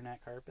staring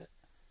at carpet?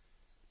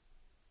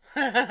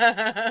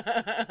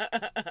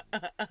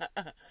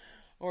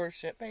 Or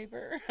shit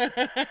paper. Why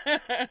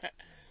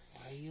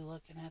are you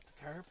looking at the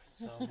carpet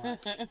so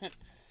much?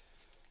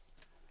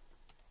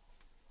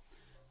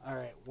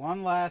 Alright,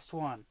 one last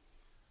one.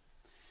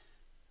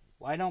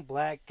 Why don't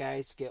black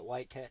guys get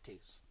white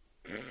tattoos?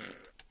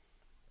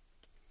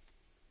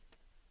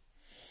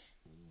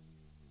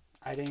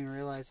 I didn't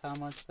realize how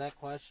much that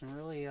question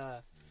really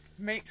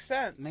Makes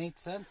sense. made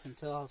sense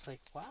until I was like,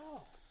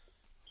 wow.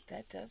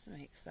 That does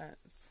make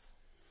sense.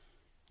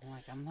 I'm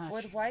like, I'm not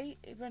Would sure. white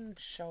even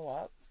show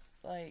up?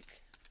 Like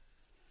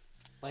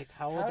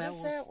How would how that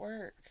does work? that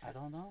work? I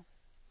don't know.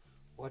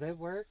 Would it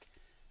work?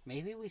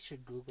 Maybe we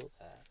should Google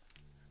that.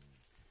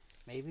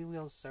 Maybe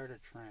we'll start a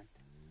trend.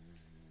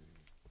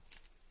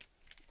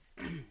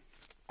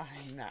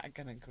 I'm not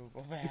gonna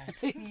Google that.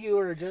 You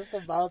were just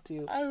about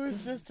to. I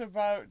was just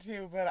about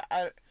to, but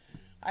I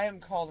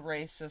am called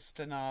racist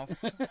enough.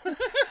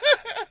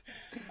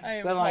 I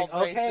am Then, like,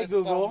 called okay, racist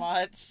Google. so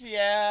much.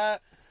 Yeah.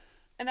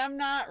 And I'm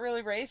not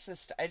really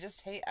racist. I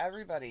just hate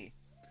everybody.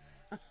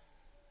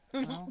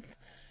 Well,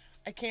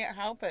 I can't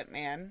help it,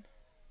 man.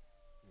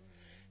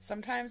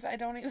 Sometimes I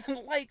don't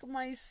even like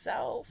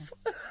myself.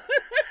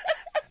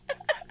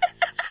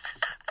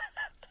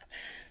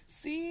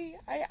 See?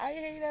 I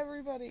hate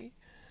everybody.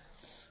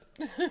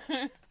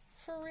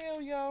 For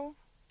real, yo.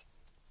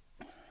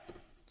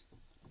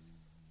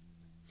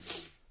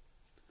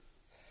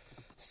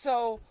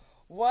 So,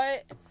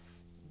 what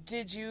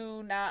did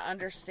you not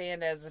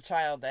understand as a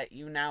child that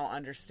you now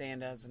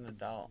understand as an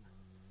adult?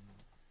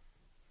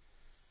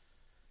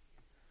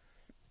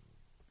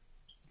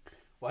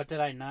 what did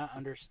I not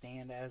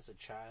understand as a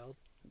child?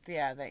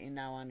 Yeah, that you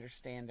now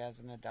understand as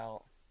an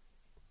adult.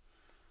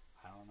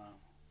 I don't know.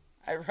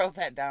 I wrote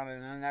that down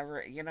and I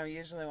never,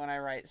 usually when I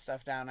write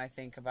stuff down, I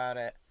think about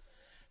it.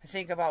 I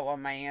think about what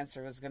my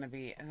answer was going to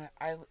be. And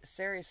I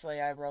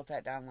wrote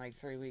that down like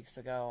 3 weeks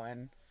ago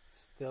and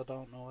Still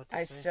don't know what to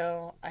I say.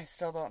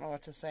 still don't know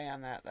what to say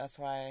on that. That's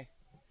why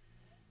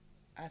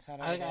I thought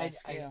I would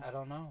ask you. I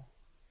don't know.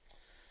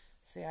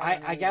 See, I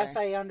don't I guess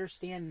either. I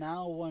understand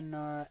now when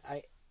I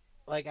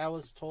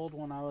was told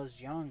when I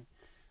was young.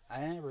 I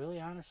didn't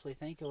really honestly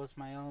think it was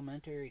my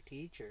elementary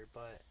teacher,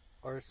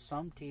 or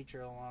some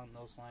teacher along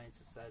those lines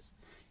that says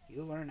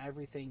you learn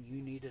everything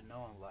you need to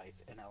know in life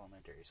in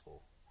elementary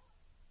school.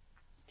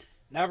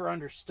 Never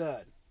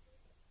understood.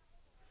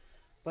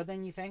 But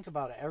then you think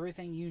about it,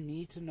 everything you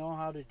need to know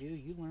how to do,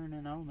 you learn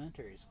in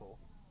elementary school.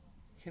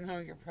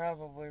 You're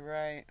probably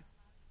right.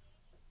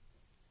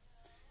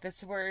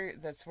 That's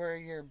where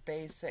your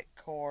basic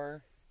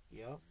core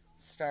Yep.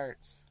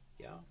 starts.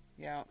 Yeah.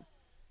 Yep.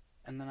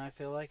 And then I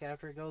feel like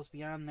after it goes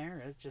beyond there,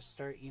 it just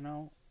start, It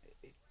learn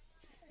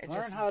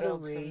just how to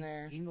builds from read.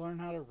 there. You can learn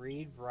how to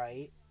read,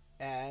 write,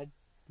 add,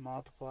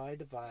 multiply,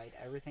 divide,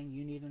 everything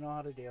you need to know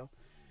how to do.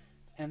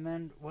 And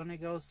then when it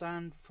goes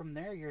on from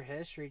there, your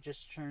history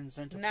just turns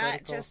into Not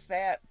political. just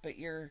that, but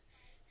you're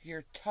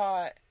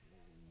taught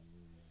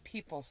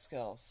people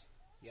skills.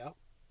 Yep.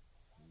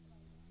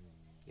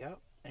 Yep.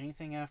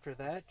 Anything after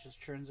that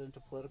just turns into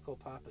political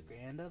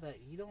propaganda that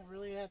you don't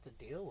really have to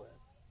deal with.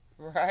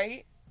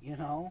 Right?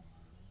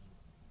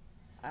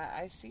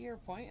 I see your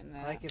point in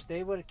that. Like if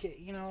they would,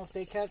 if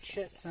they kept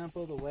shit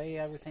simple the way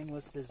everything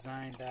was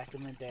designed back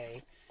in the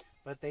day,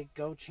 but they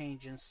go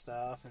changing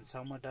stuff and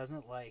someone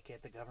doesn't like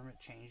it, the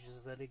government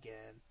changes it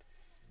again.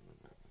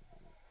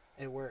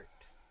 It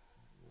worked.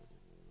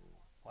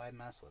 Why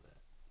mess with it?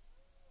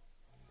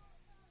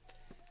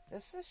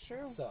 This is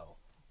true. So,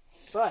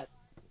 but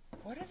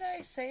What did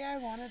I say I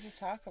wanted to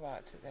talk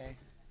about today?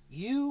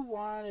 you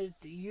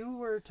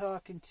were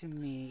talking to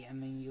me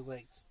and then you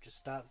just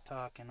stopped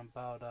talking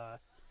about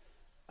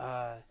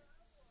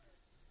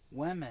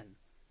women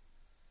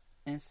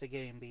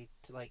instigating me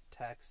to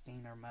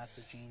texting or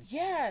messaging.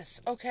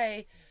 Yes.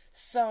 Okay.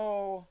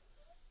 So,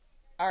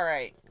 all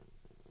right.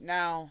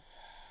 Now,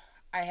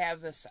 I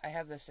have this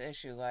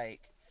issue. I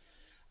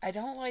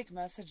don't like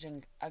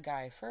messaging a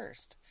guy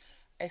first.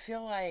 I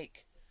feel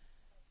like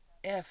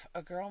if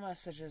a girl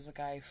messages a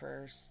guy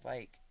first,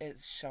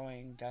 it's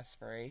showing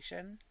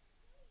desperation.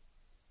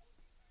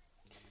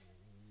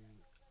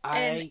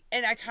 And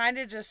I kind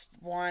of just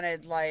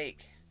wanted,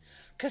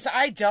 because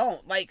I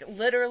don't,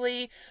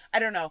 literally, I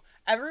don't know,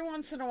 every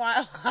once in a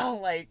while,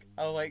 I'll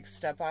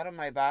step out of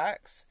my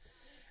box,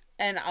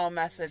 and I'll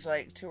message,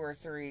 2 or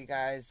 3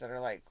 guys that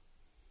are,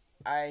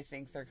 I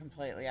think they're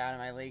completely out of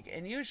my league,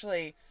 and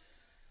usually,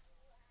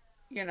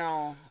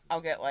 I'll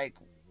get,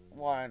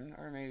 1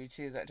 or maybe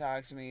 2 that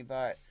talk to me,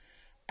 but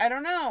I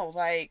don't know,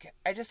 I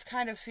just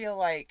kind of feel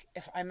like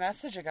if I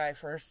message a guy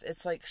first,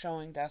 it's,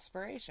 showing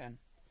desperation.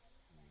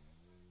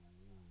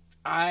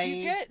 But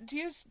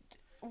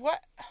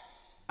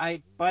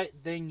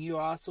then you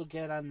also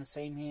get on the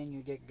same hand,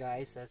 you get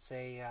guys that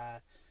say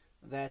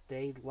that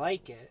they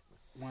like it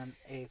when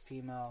a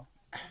female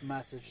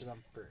message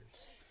them first.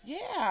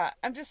 Yeah,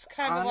 I'm just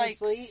kind of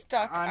Honestly,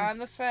 stuck on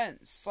the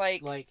fence.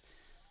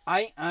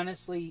 I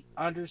honestly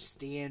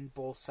understand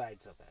both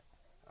sides of it.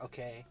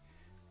 Okay,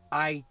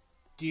 I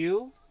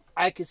do.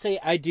 I could say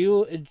I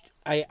do.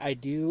 I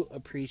do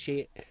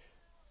appreciate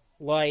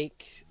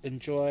like,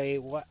 enjoy,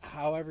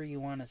 however you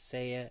want to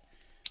say it,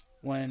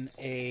 when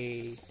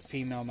a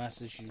female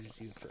messages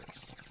you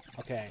first.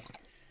 Okay.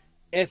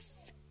 If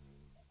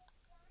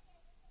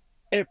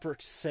it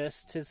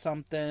persists to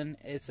something,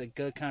 it's a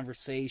good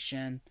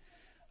conversation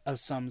of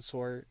some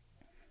sort.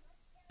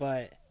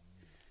 But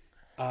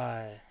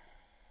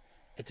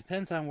it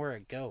depends on where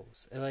it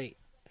goes. Like,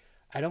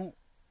 I don't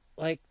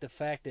like the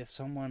fact if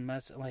someone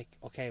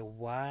okay,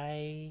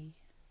 why?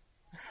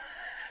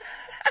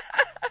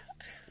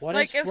 What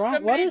like is if wrong?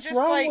 somebody What is just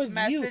wrong like with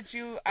you? message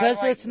you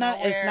Because out, it's not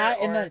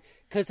nowhere,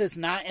 it's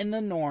not in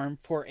the norm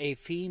for a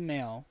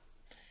female.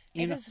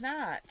 It is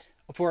not.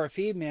 For a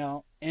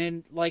female,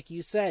 and like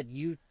you said,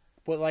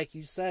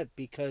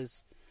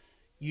 because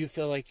you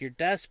feel like you're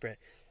desperate.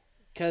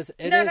 Because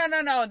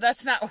No,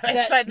 that's not what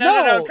I said.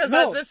 No, because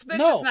this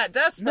bitch is not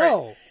desperate.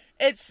 No,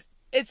 it's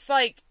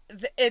like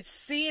it's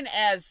seen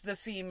as the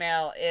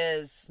female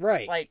is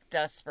right, like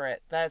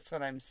desperate. That's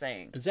what I'm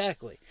saying.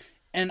 Exactly,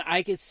 and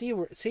I could see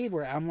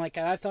where I'm like,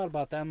 I thought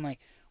about that. I'm like,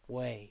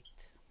 wait,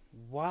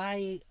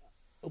 why?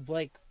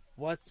 Like,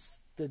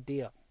 what's the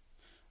deal?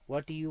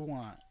 What do you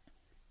want?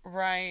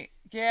 Right.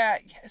 Yeah.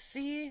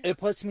 See, it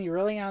puts me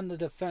really on the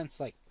defense,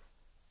 like,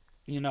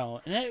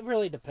 and it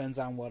really depends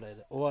on what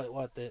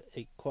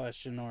the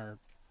question or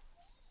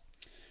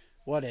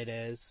what it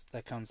is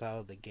that comes out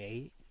of the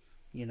gate,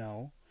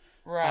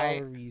 right?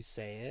 However you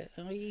say it,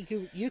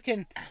 you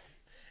can.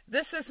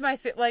 This is my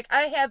like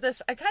I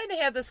kind of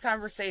had this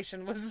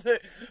conversation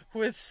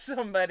with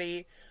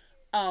somebody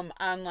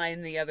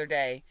online the other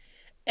day,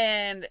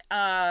 and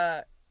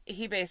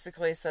he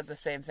basically said the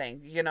same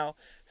thing.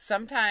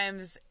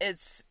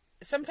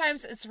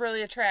 Sometimes it's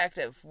really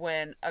attractive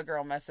when a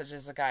girl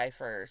messages a guy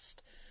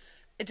first,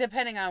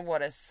 depending on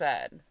what is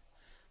said.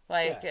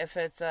 Like, if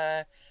it's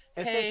hey,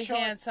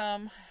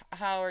 handsome,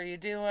 how are you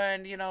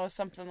doing?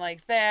 Something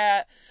like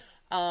that.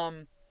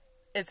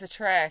 It's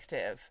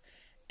attractive.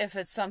 If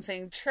it's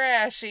something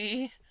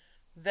trashy,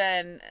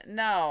 then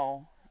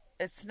no.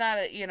 It's not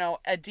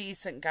a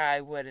decent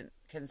guy wouldn't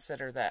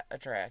consider that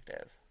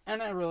attractive. And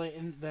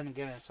then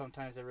again,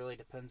 sometimes it really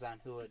depends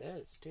on who it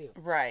is, too.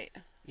 Right.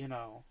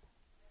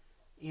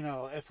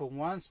 If a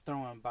one's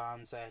throwing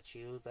bombs at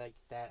you, that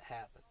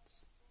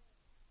happens.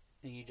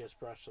 And you just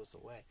brush those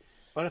away.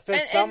 But if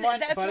it's someone...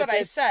 And that's what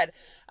I said.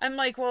 I'm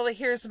like, well,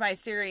 here's my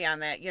theory on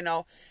that.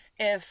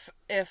 If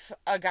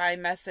a guy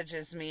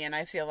messages me and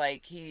I feel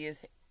like he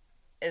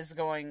is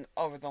going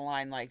over the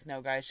line, like,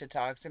 no guy should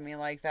talk to me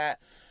like that,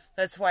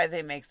 that's why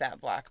they make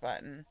that block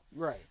button.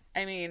 Right.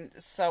 I mean,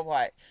 so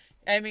what?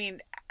 I mean,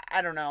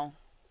 I don't know.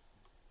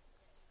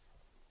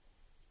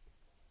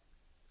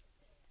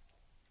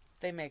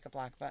 They make a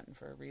block button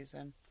for a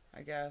reason,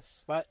 I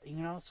guess. But,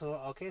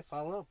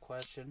 follow-up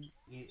question.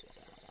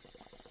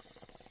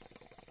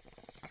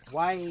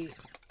 Why,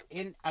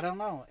 I don't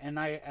know, and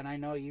I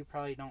know you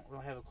probably don't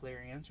really have a clear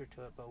answer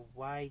to it, but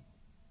why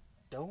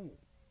don't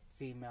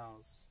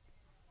females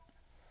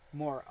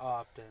more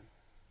often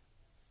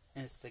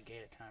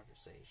instigate a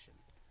conversation?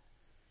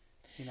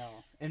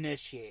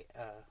 Initiate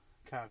a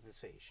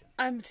conversation.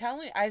 I'm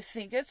telling you, I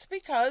think it's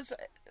because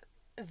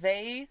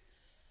they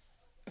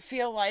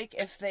feel like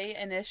if they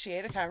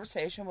initiate a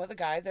conversation with a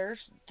guy,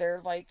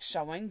 they're like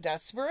showing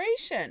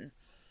desperation.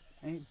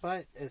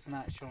 But it's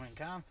not showing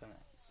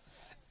confidence.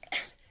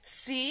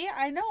 See,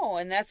 I know,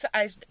 and that's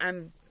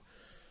kind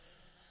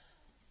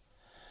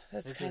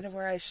of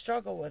where I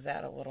struggle with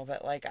that a little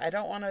bit. Like, I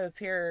don't want to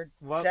appear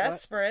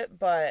desperate,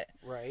 but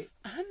right,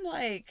 I'm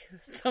like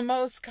the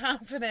most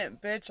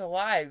confident bitch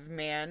alive,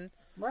 man.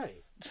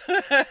 Right.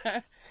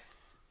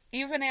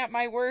 Even at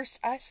my worst,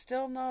 I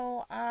still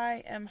know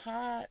I am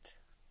hot.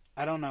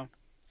 I don't know.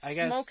 I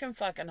guess smoking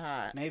fucking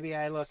hot. Maybe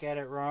I look at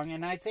it wrong,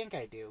 and I think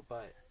I do,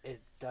 but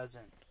it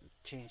doesn't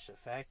change the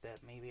fact that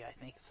maybe I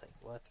think it's like,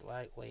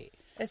 wait.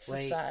 It's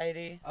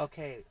society.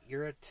 Okay,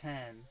 you're a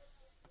 10.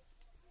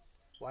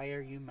 Why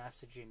are you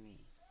messaging me?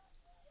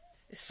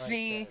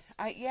 See,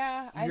 I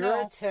know.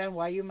 You're a 10.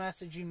 Why are you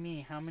messaging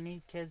me? How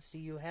many kids do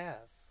you have?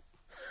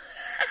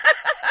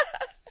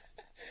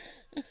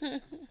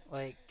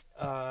 Like,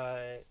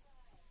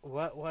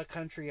 what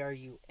country are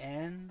you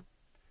in?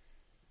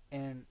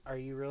 And are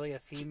you really a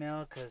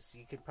female? Because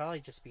you could probably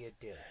just be a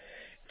dude.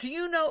 Do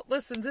you know?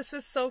 Listen, this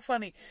is so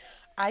funny.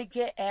 I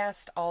get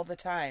asked all the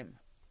time,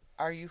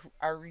 "Are you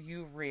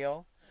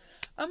real?"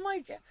 I'm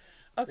like,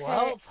 okay.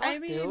 Well,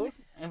 fuck, dude.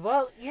 And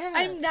yeah.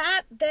 I'm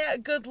not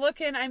that good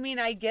looking. I mean,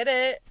 I get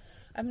it.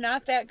 I'm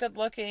not that good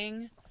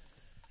looking.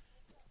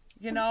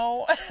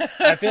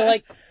 I feel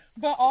like.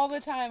 But all the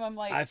time, I'm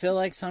like. I feel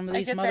like some of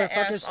these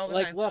motherfuckers.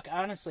 Like, look,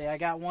 honestly, I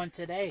got one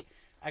today.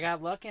 I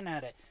got looking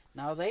at it.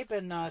 Now, they've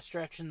been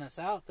stretching this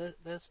out.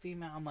 This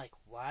female, I'm like,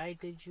 why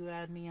did you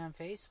add me on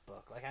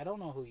Facebook? Like, I don't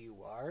know who you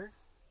are.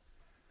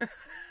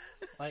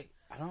 Like,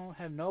 I don't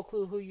have no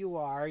clue who you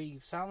are. You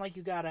sound like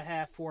you got a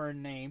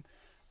half-foreign name.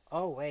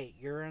 Oh, wait,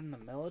 you're in the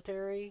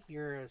military?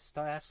 You're a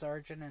staff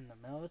sergeant in the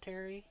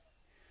military?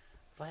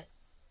 But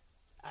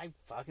I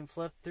fucking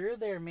flipped through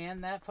there,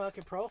 man. That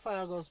fucking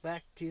profile goes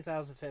back to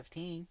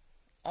 2015.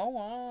 Oh,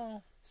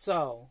 wow.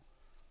 So,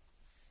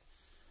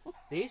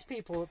 these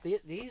people,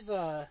 these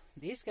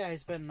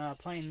guys been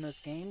playing this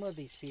game with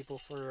these people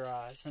for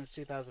since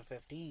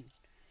 2015.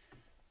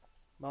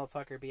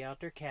 Motherfucker be out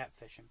there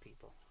catfishing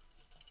people.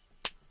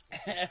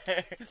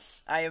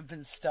 I have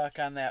been stuck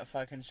on that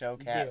fucking show,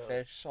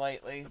 Catfish,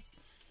 lately.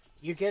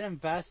 You get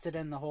invested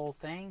in the whole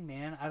thing,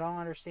 man. I don't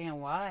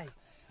understand why.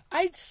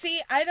 I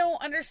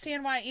don't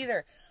understand why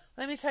either.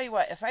 Let me tell you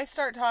what, if I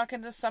start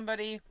talking to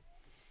somebody,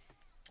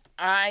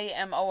 I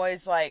am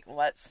always like,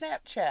 let's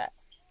Snapchat.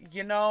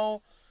 You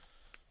know,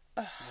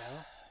 Yeah.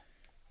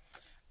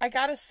 I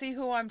gotta see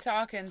who I'm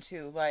talking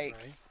to. Like,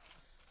 Right.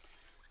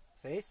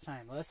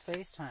 FaceTime. Let's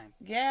FaceTime.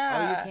 yeah.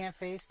 Oh, you can't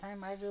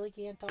FaceTime? I really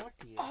can't talk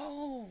to you.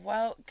 Oh,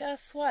 well,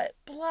 guess what?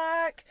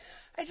 Block.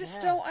 I just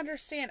Yeah. don't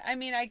understand. I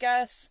mean, I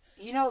guess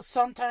You know,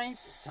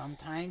 sometimes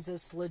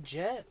it's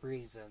legit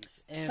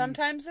reasons. And,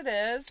 sometimes it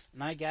is.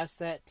 and I guess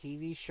that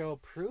TV show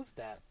proved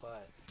that,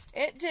 but...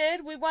 It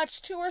did. We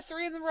watched 2 or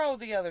 3 in a row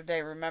the other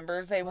day,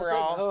 remember? They Was were it?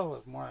 all... Oh, it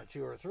was more than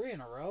 2 or 3 in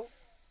a row.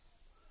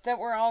 That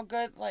were all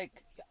good,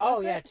 like... Oh,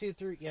 was yeah, it? 2,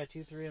 3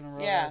 in a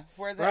row. Yeah,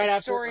 where the Right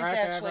after- stories right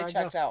after actually I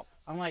checked go. out.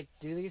 I'm like,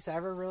 do these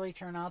ever really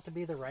turn out to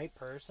be the right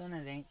person?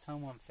 It ain't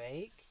someone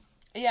fake?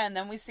 Yeah, and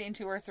then we seen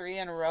 2 or 3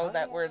 in a row Oh,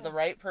 that were yeah. the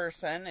right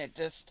person. It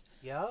just...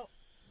 Yep.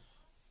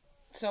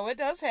 So it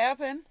does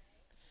happen.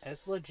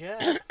 It's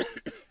legit.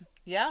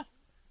 Yeah.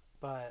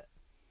 But...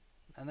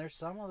 And there's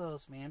some of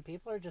those, man.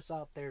 People are just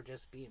out there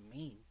just being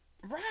mean.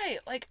 Right.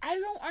 Like, I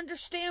don't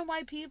understand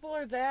why people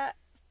are that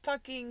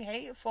fucking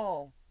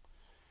hateful.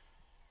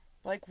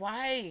 Like,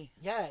 why?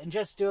 Yeah, and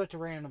just do it to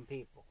random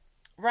people.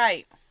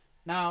 Right.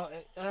 Now,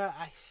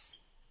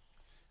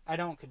 I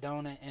don't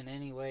condone it in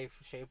any way,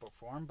 shape, or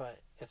form, but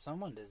if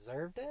someone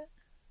deserved it,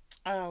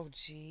 Oh,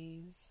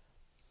 jeez.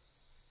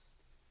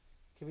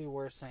 could be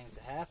worse things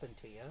that happen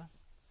to you.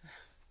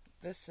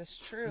 This is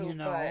true, You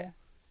know,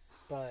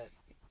 but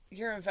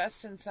you're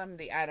investing in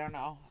somebody, I don't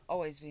know.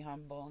 Always be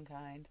humble and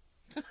kind.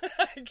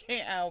 I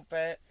can't help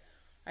it.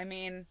 I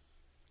mean,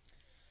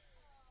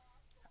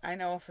 I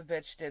know if a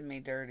bitch did me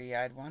dirty,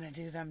 I'd want to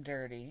do them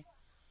dirty.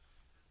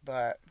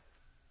 But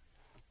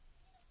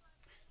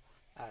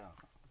I don't know.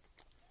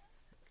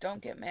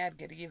 don't get mad,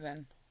 get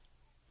even.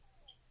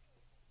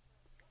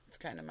 It's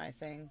kind of my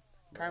thing.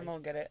 Karma Right. will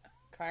get it.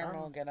 Karma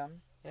will get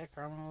them. Yeah,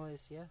 karma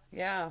always, yeah.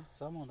 Yeah,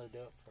 Someone will do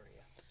it for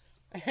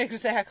you.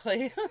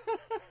 exactly.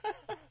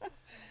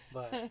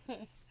 But,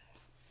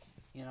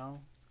 you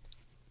know,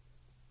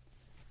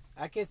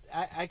 I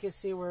could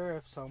see where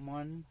if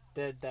someone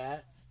did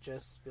that,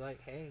 just be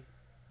like, hey,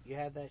 you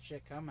had that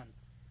shit coming.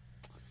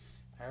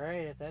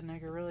 Alright, if that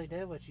nigga really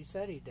did what you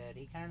said he did,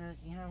 he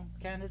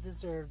kind of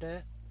deserved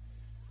it.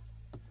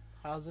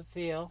 How's it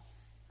feel?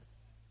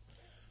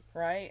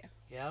 Right?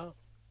 Yep.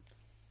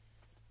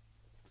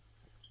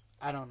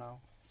 I don't know.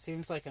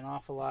 Seems like an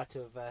awful lot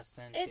to invest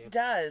into. It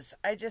does.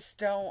 I just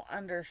don't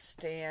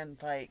understand.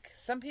 Like,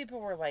 some people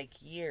were like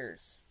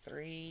years.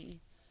 3,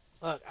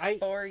 Look,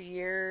 4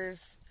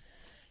 years.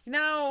 You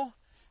know,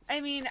 I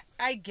mean,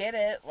 I get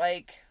it.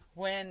 Like,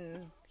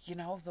 when, you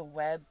know, the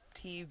web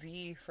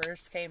TV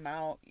first came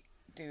out,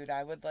 dude,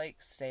 I would,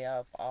 like, stay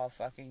up all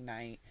fucking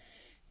night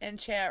in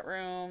chat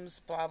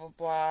rooms, blah, blah,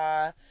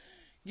 blah.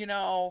 You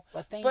know.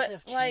 But things but,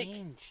 have like,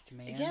 changed,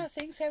 man. Yeah,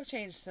 things have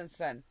changed since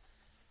then.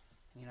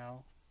 You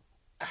know?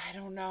 I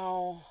don't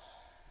know.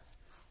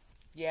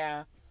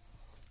 Yeah.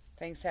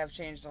 Things have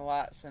changed a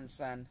lot since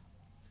then.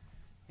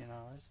 You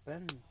know, it's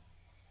been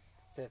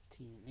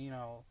 15,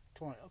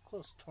 20,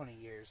 close to 20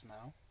 years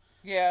now.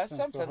 Yeah,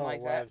 since something the whole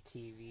like that. web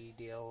TV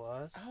deal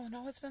was. Oh,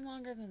 no, it's been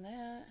longer than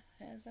that,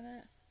 hasn't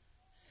it?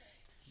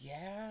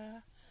 Yeah.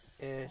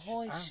 Ish.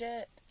 Holy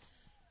shit.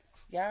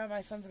 Yeah,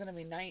 my son's going to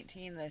be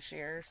 19 this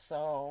year,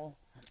 so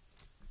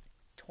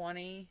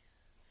 20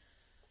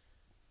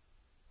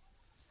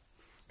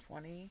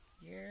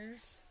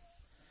 years.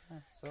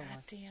 So God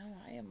much.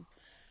 damn,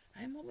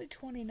 I'm only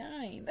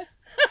 29.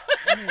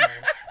 Anyways.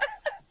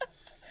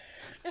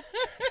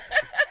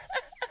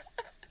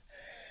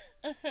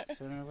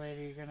 Sooner or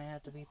later, you're gonna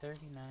have to be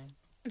 39.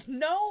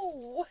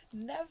 No,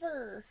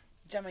 never.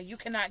 Gemma, you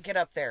cannot get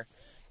up there.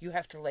 You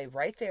have to lay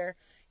right there.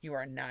 You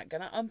are not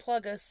going to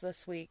unplug us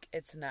this week.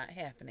 It's not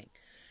happening.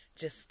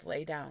 Just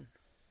lay down.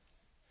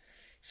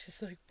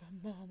 She's like, but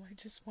Mom, I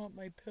just want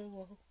my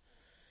pillow.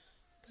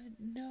 But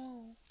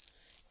no,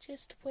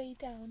 just way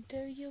down.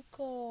 There you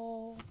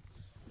go.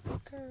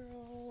 Good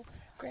girl.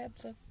 Grab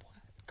the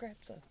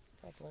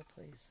bubbler,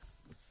 please,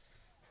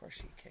 before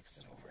she kicks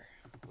it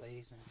over.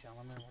 Ladies and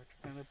gentlemen, we're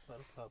trying to put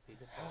a puppy to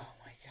bed. Oh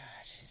my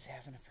gosh, she's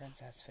having a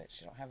princess fit.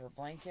 She don't have her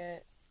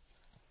blanket.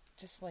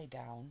 Just lay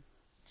down.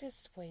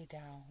 Just way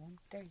down.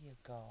 There you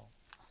go.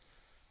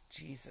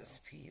 Jesus,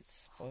 Pete,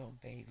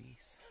 spoiled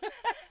babies.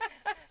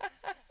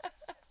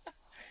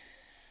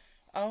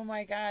 Oh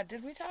my God,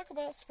 did we talk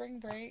about spring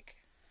break?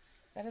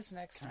 That is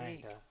next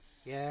week. Kinda.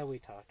 Yeah, we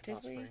talked Did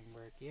about we? spring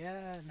break.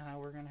 Yeah, and how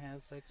we're gonna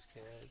have 6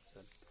 kids.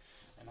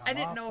 And I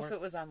didn't know if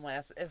it was on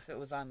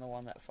the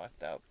one that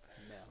fucked up.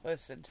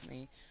 Listen to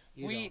me.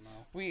 You don't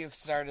know. We have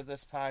started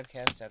this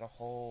podcast at a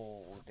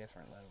whole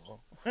different level.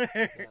 I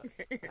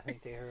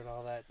think they heard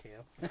all that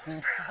too.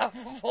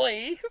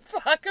 Probably.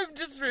 Fuck, I'm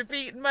just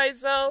repeating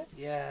myself.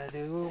 Yeah,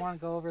 do we want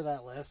to go over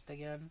that list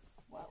again?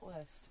 What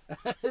list?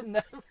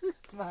 Never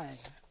mind.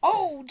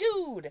 Oh,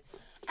 dude!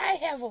 I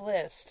have a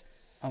list.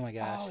 Oh my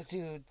gosh. Oh,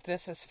 dude,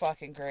 this is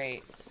fucking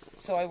great.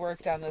 So I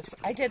worked on this.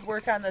 I did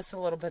work on this a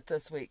little bit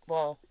this week.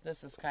 Well,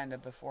 this is kind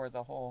of before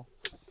the whole...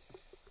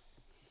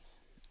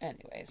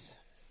 Anyways.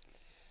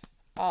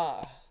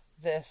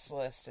 This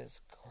list is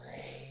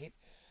great.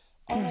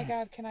 Oh my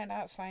god, can I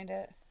not find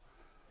it?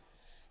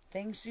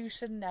 Things you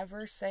should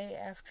never say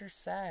after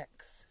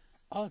sex.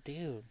 Oh,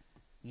 dude.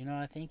 You know,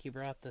 I think you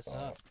brought this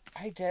up.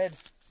 I did.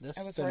 This I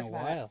has was been a working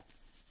on it. while.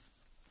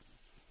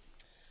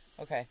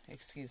 Okay,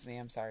 excuse me.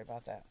 I'm sorry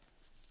about that.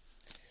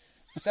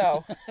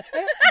 So,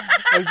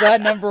 Is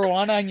that number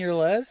one on your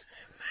list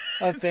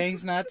of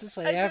things not to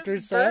say I after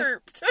just sex?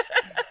 burped.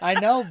 I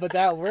know, but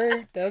that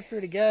worked. That was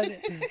pretty good.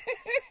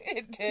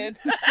 It did.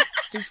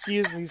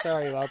 Excuse me.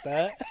 Sorry about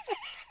that.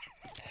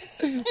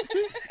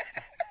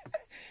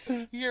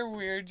 You're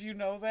weird. You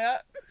know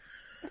that?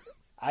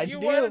 You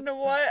want to do. know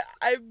what?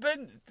 I've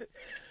been...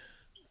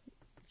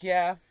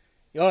 Yeah.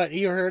 What,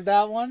 you heard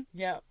that one?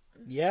 Yeah.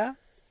 Yeah?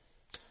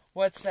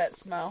 What's that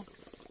smell?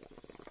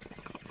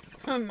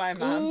 My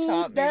mom Ooh,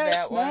 taught me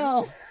that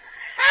smell. one.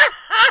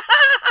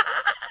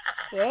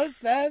 What's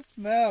that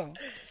smell?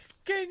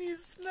 Can you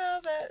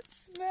smell that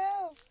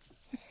smell?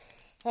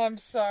 I'm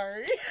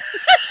sorry.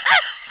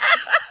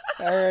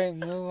 All right,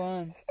 move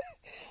on.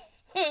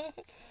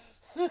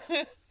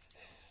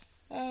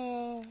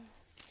 Oh.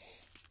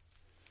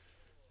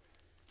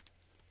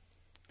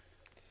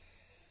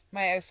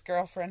 My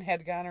ex-girlfriend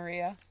had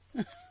gonorrhea.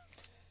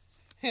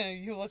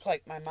 You look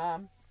like my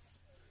mom.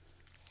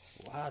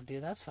 Wow,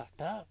 dude, that's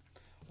fucked up.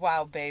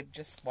 Wow, babe,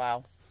 just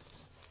wow.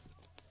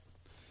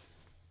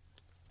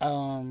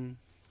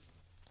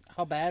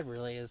 How bad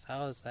really is?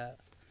 How is that?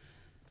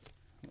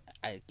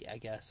 I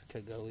guess it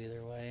could go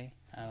either way.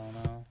 I don't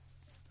know.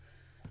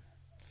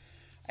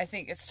 I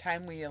think it's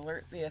time we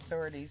alert the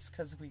authorities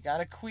because we got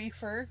a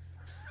queefer.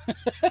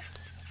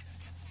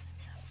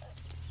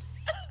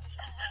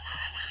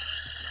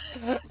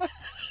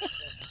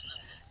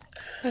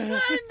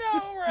 I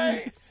know,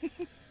 right?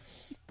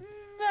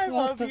 I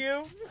love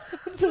you.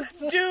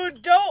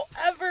 Dude, don't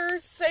ever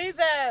say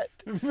that.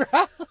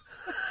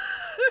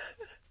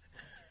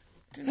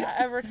 Do not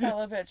ever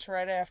tell a bitch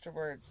right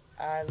afterwards,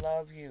 I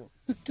love you.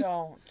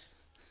 Don't.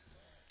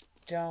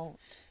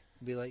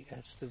 Be like,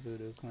 that's the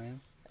voodoo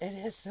clan. It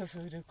is the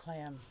Voodoo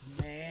Clan.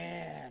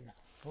 Man.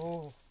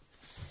 Ooh.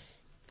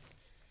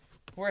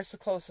 Where's the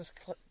closest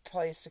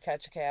place to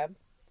catch a cab?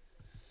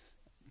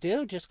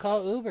 Dude, just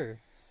call Uber.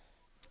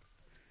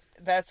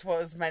 That's what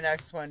was my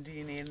next one. Do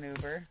you need an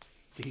Uber?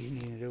 Do you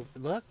need an Uber?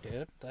 Look,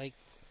 dude, like,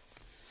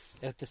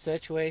 if the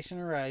situation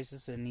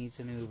arises and needs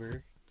an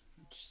Uber,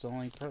 it's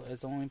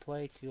only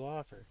play to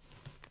offer.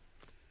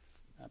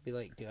 I'd be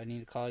like, do I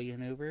need to call you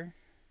an Uber?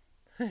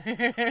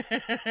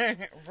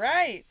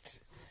 Right.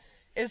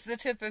 Is the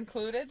tip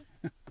included?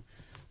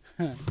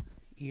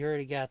 You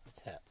already got the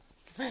tip.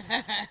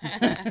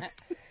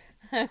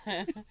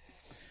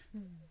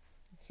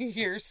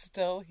 You're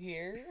still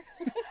here?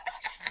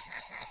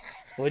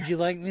 Would you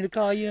like me to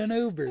call you an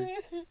Uber?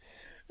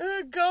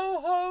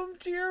 Go home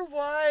to your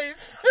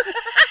wife.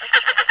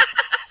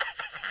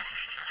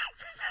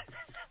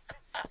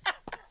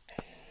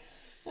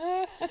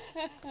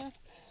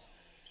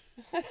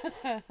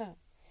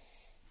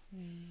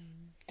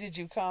 Did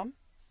you come?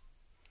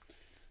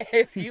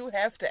 If you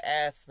have to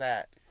ask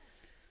that,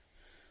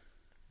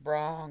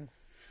 wrong.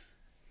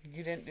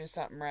 You didn't do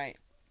something right.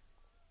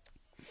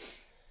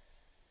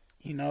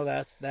 You know,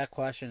 that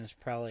question is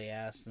probably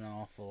asked an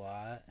awful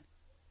lot.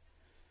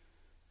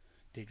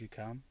 Did you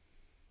come?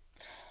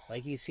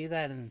 Like, you see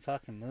that in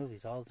fucking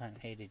movies all the time.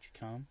 Hey, did you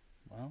come?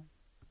 Well,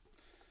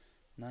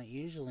 not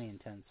usually in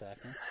 10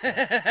 seconds.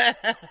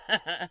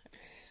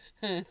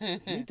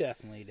 You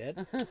definitely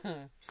did.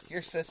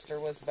 Your sister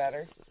was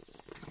better.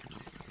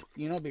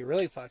 You know, it'd be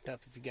really fucked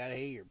up if you got,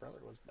 hey, your brother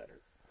was better.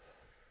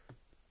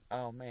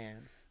 Oh,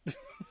 man.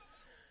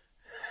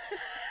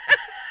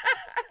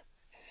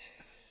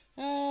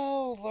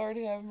 Oh, Lord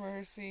have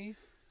mercy.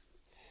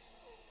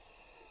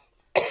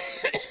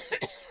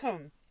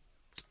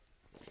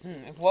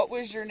 What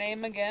was your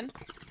name again?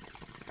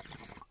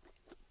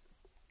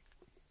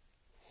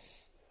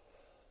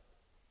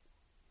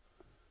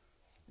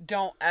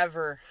 Don't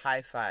ever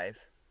high five.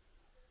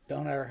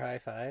 Don't ever high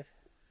five.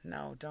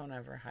 No, don't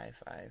ever high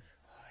five.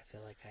 Oh, I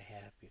feel like I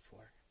have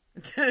before.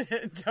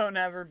 Don't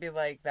ever be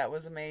like, that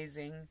was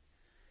amazing.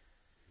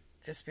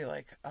 Just be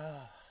like,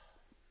 oh.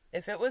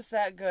 If it was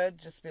that good,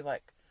 just be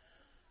like,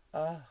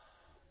 oh.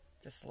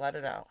 Just let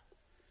it out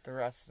the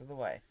rest of the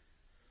way.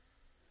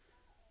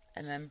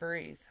 And then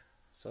breathe.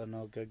 So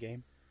no good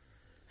game?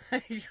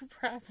 You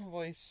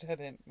probably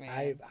shouldn't,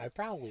 man. I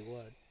probably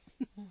would.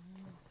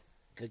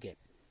 Good game.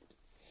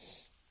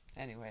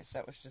 Anyways,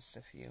 that was just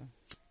a few.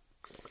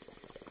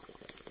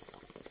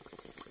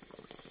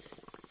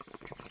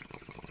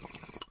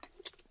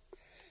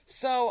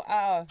 So,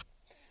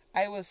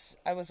 I was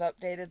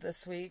updated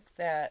this week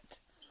that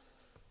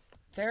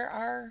there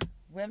are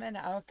women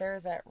out there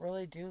that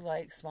really do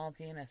like small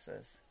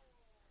penises.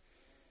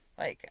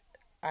 Like,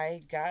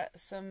 I got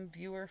some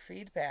viewer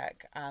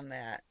feedback on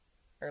that,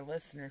 or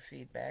listener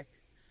feedback,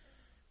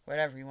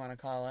 whatever you want to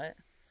call it.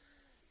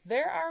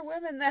 There are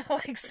women that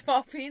like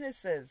small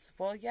penises.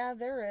 Well, yeah,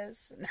 there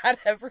is. Not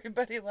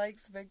everybody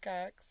likes big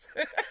cocks.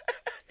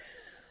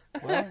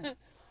 Well,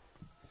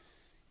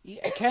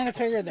 I kind of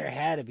figured there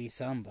had to be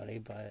somebody,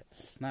 but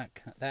it's not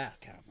that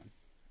common.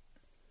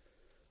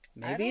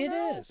 Maybe it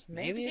is.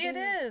 Maybe it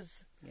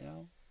is. You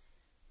know,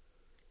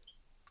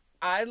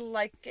 I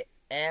like it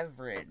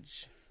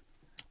average.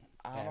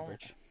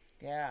 average.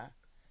 Yeah.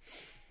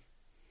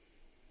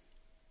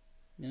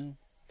 Yeah.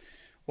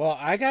 Well,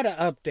 I gotta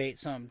update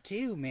something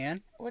too,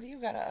 man. What do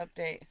you got to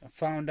update? I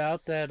found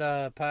out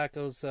that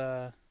Paco's,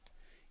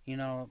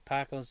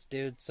 Paco's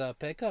dude's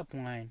pickup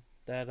line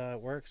that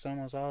works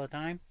almost all the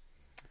time.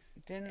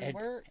 Didn't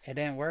work. It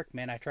didn't work,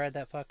 man. I tried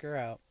that fucker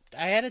out.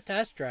 I had a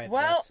test drive.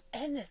 Well,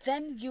 this. and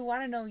then you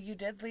want to know, you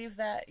did leave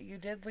that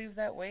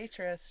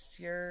waitress.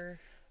 I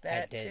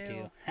did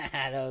too.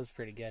 That was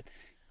pretty good.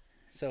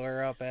 So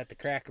we're up at the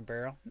Cracker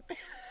Barrel,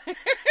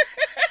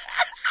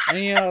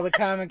 and the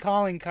common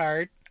calling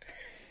card.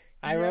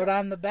 I wrote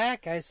on the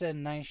back. I said,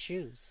 "Nice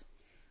shoes." ...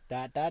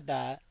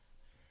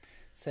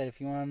 Said,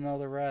 if you want to know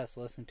the rest,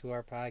 listen to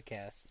our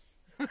podcast.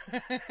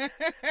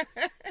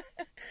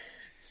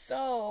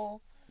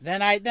 So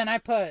then I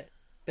put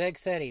Big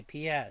City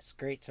P.S.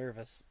 Great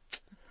service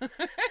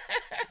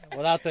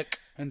without the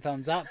and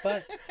thumbs up,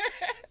 but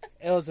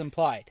it was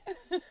implied.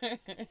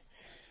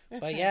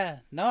 But yeah,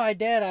 no, I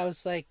did. I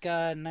was like,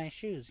 nice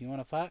shoes. You want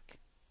to fuck?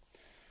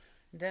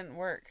 Didn't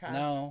work, huh?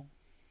 No.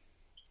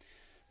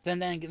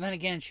 Then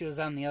again, she was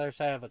on the other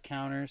side of a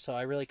counter, so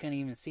I really couldn't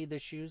even see the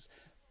shoes.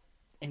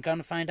 And come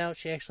to find out,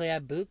 she actually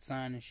had boots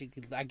on, and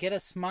I get a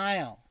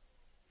smile.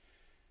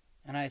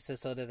 And I said,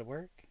 so did it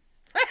work?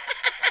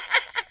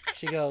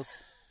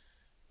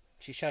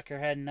 She shook her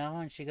head no,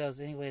 and she goes,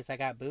 anyways, I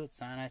got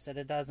boots on. I said,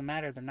 it doesn't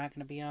matter. They're not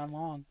going to be on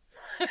long.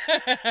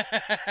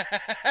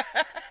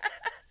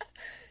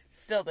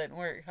 Still didn't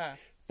work, huh?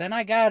 Then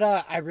I got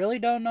I really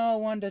don't know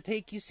one to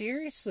take you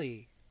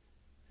seriously.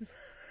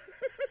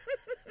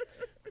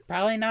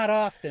 Probably not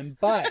often,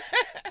 but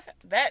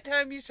that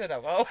time you should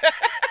have. Oh.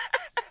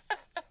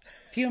 A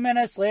few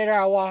minutes later,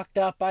 I walked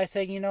up. I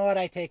said, you know what?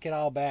 I take it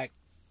all back.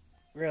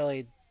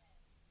 Really,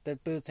 the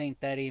boots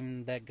ain't that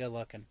good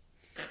looking.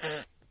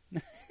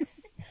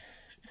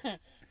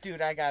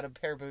 Dude, I got a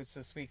pair of boots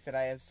this week that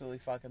I absolutely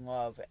fucking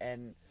love,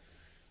 and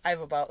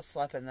I've about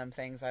slept in them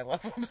things. I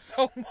love them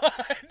so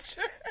much.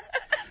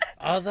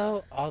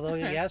 Although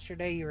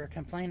yesterday you were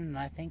complaining,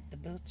 I think the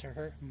boots are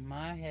hurting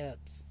my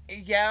hips.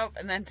 Yeah,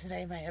 and then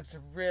today my hips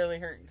are really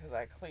hurting because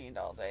I cleaned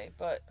all day.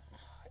 But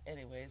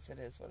anyways, it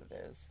is what it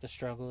is. The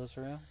struggle is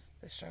real?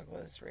 The struggle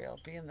is real.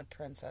 Being the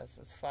princess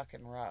is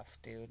fucking rough,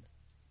 dude.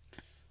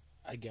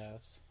 I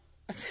guess.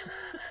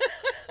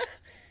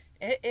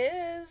 It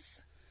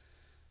is.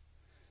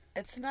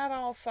 It's not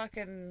all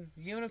fucking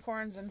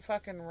unicorns and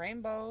fucking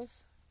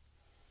rainbows.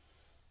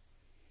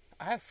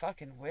 I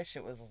fucking wish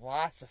it was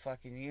lots of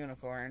fucking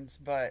unicorns,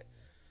 but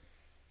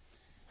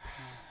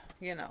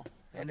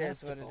it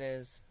is what it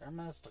is. They're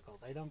mystical.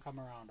 They don't come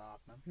around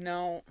often.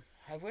 No,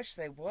 I wish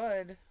they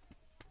would.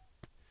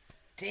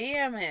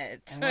 Damn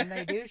it. And when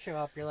they do show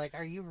up, you're like,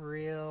 are you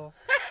real?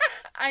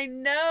 I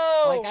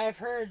know. Like, I've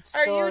heard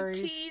stories. Are you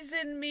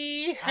teasing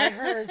me? I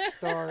heard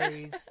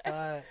stories,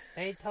 but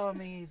they told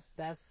me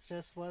that's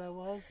just what it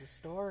was, the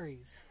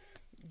stories.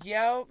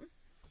 Yep.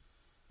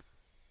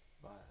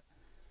 But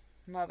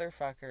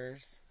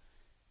motherfuckers.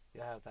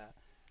 you have that.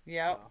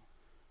 Yep.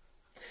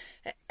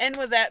 So. And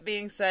with that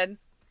being said,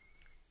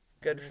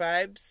 good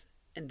vibes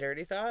and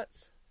dirty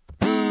thoughts.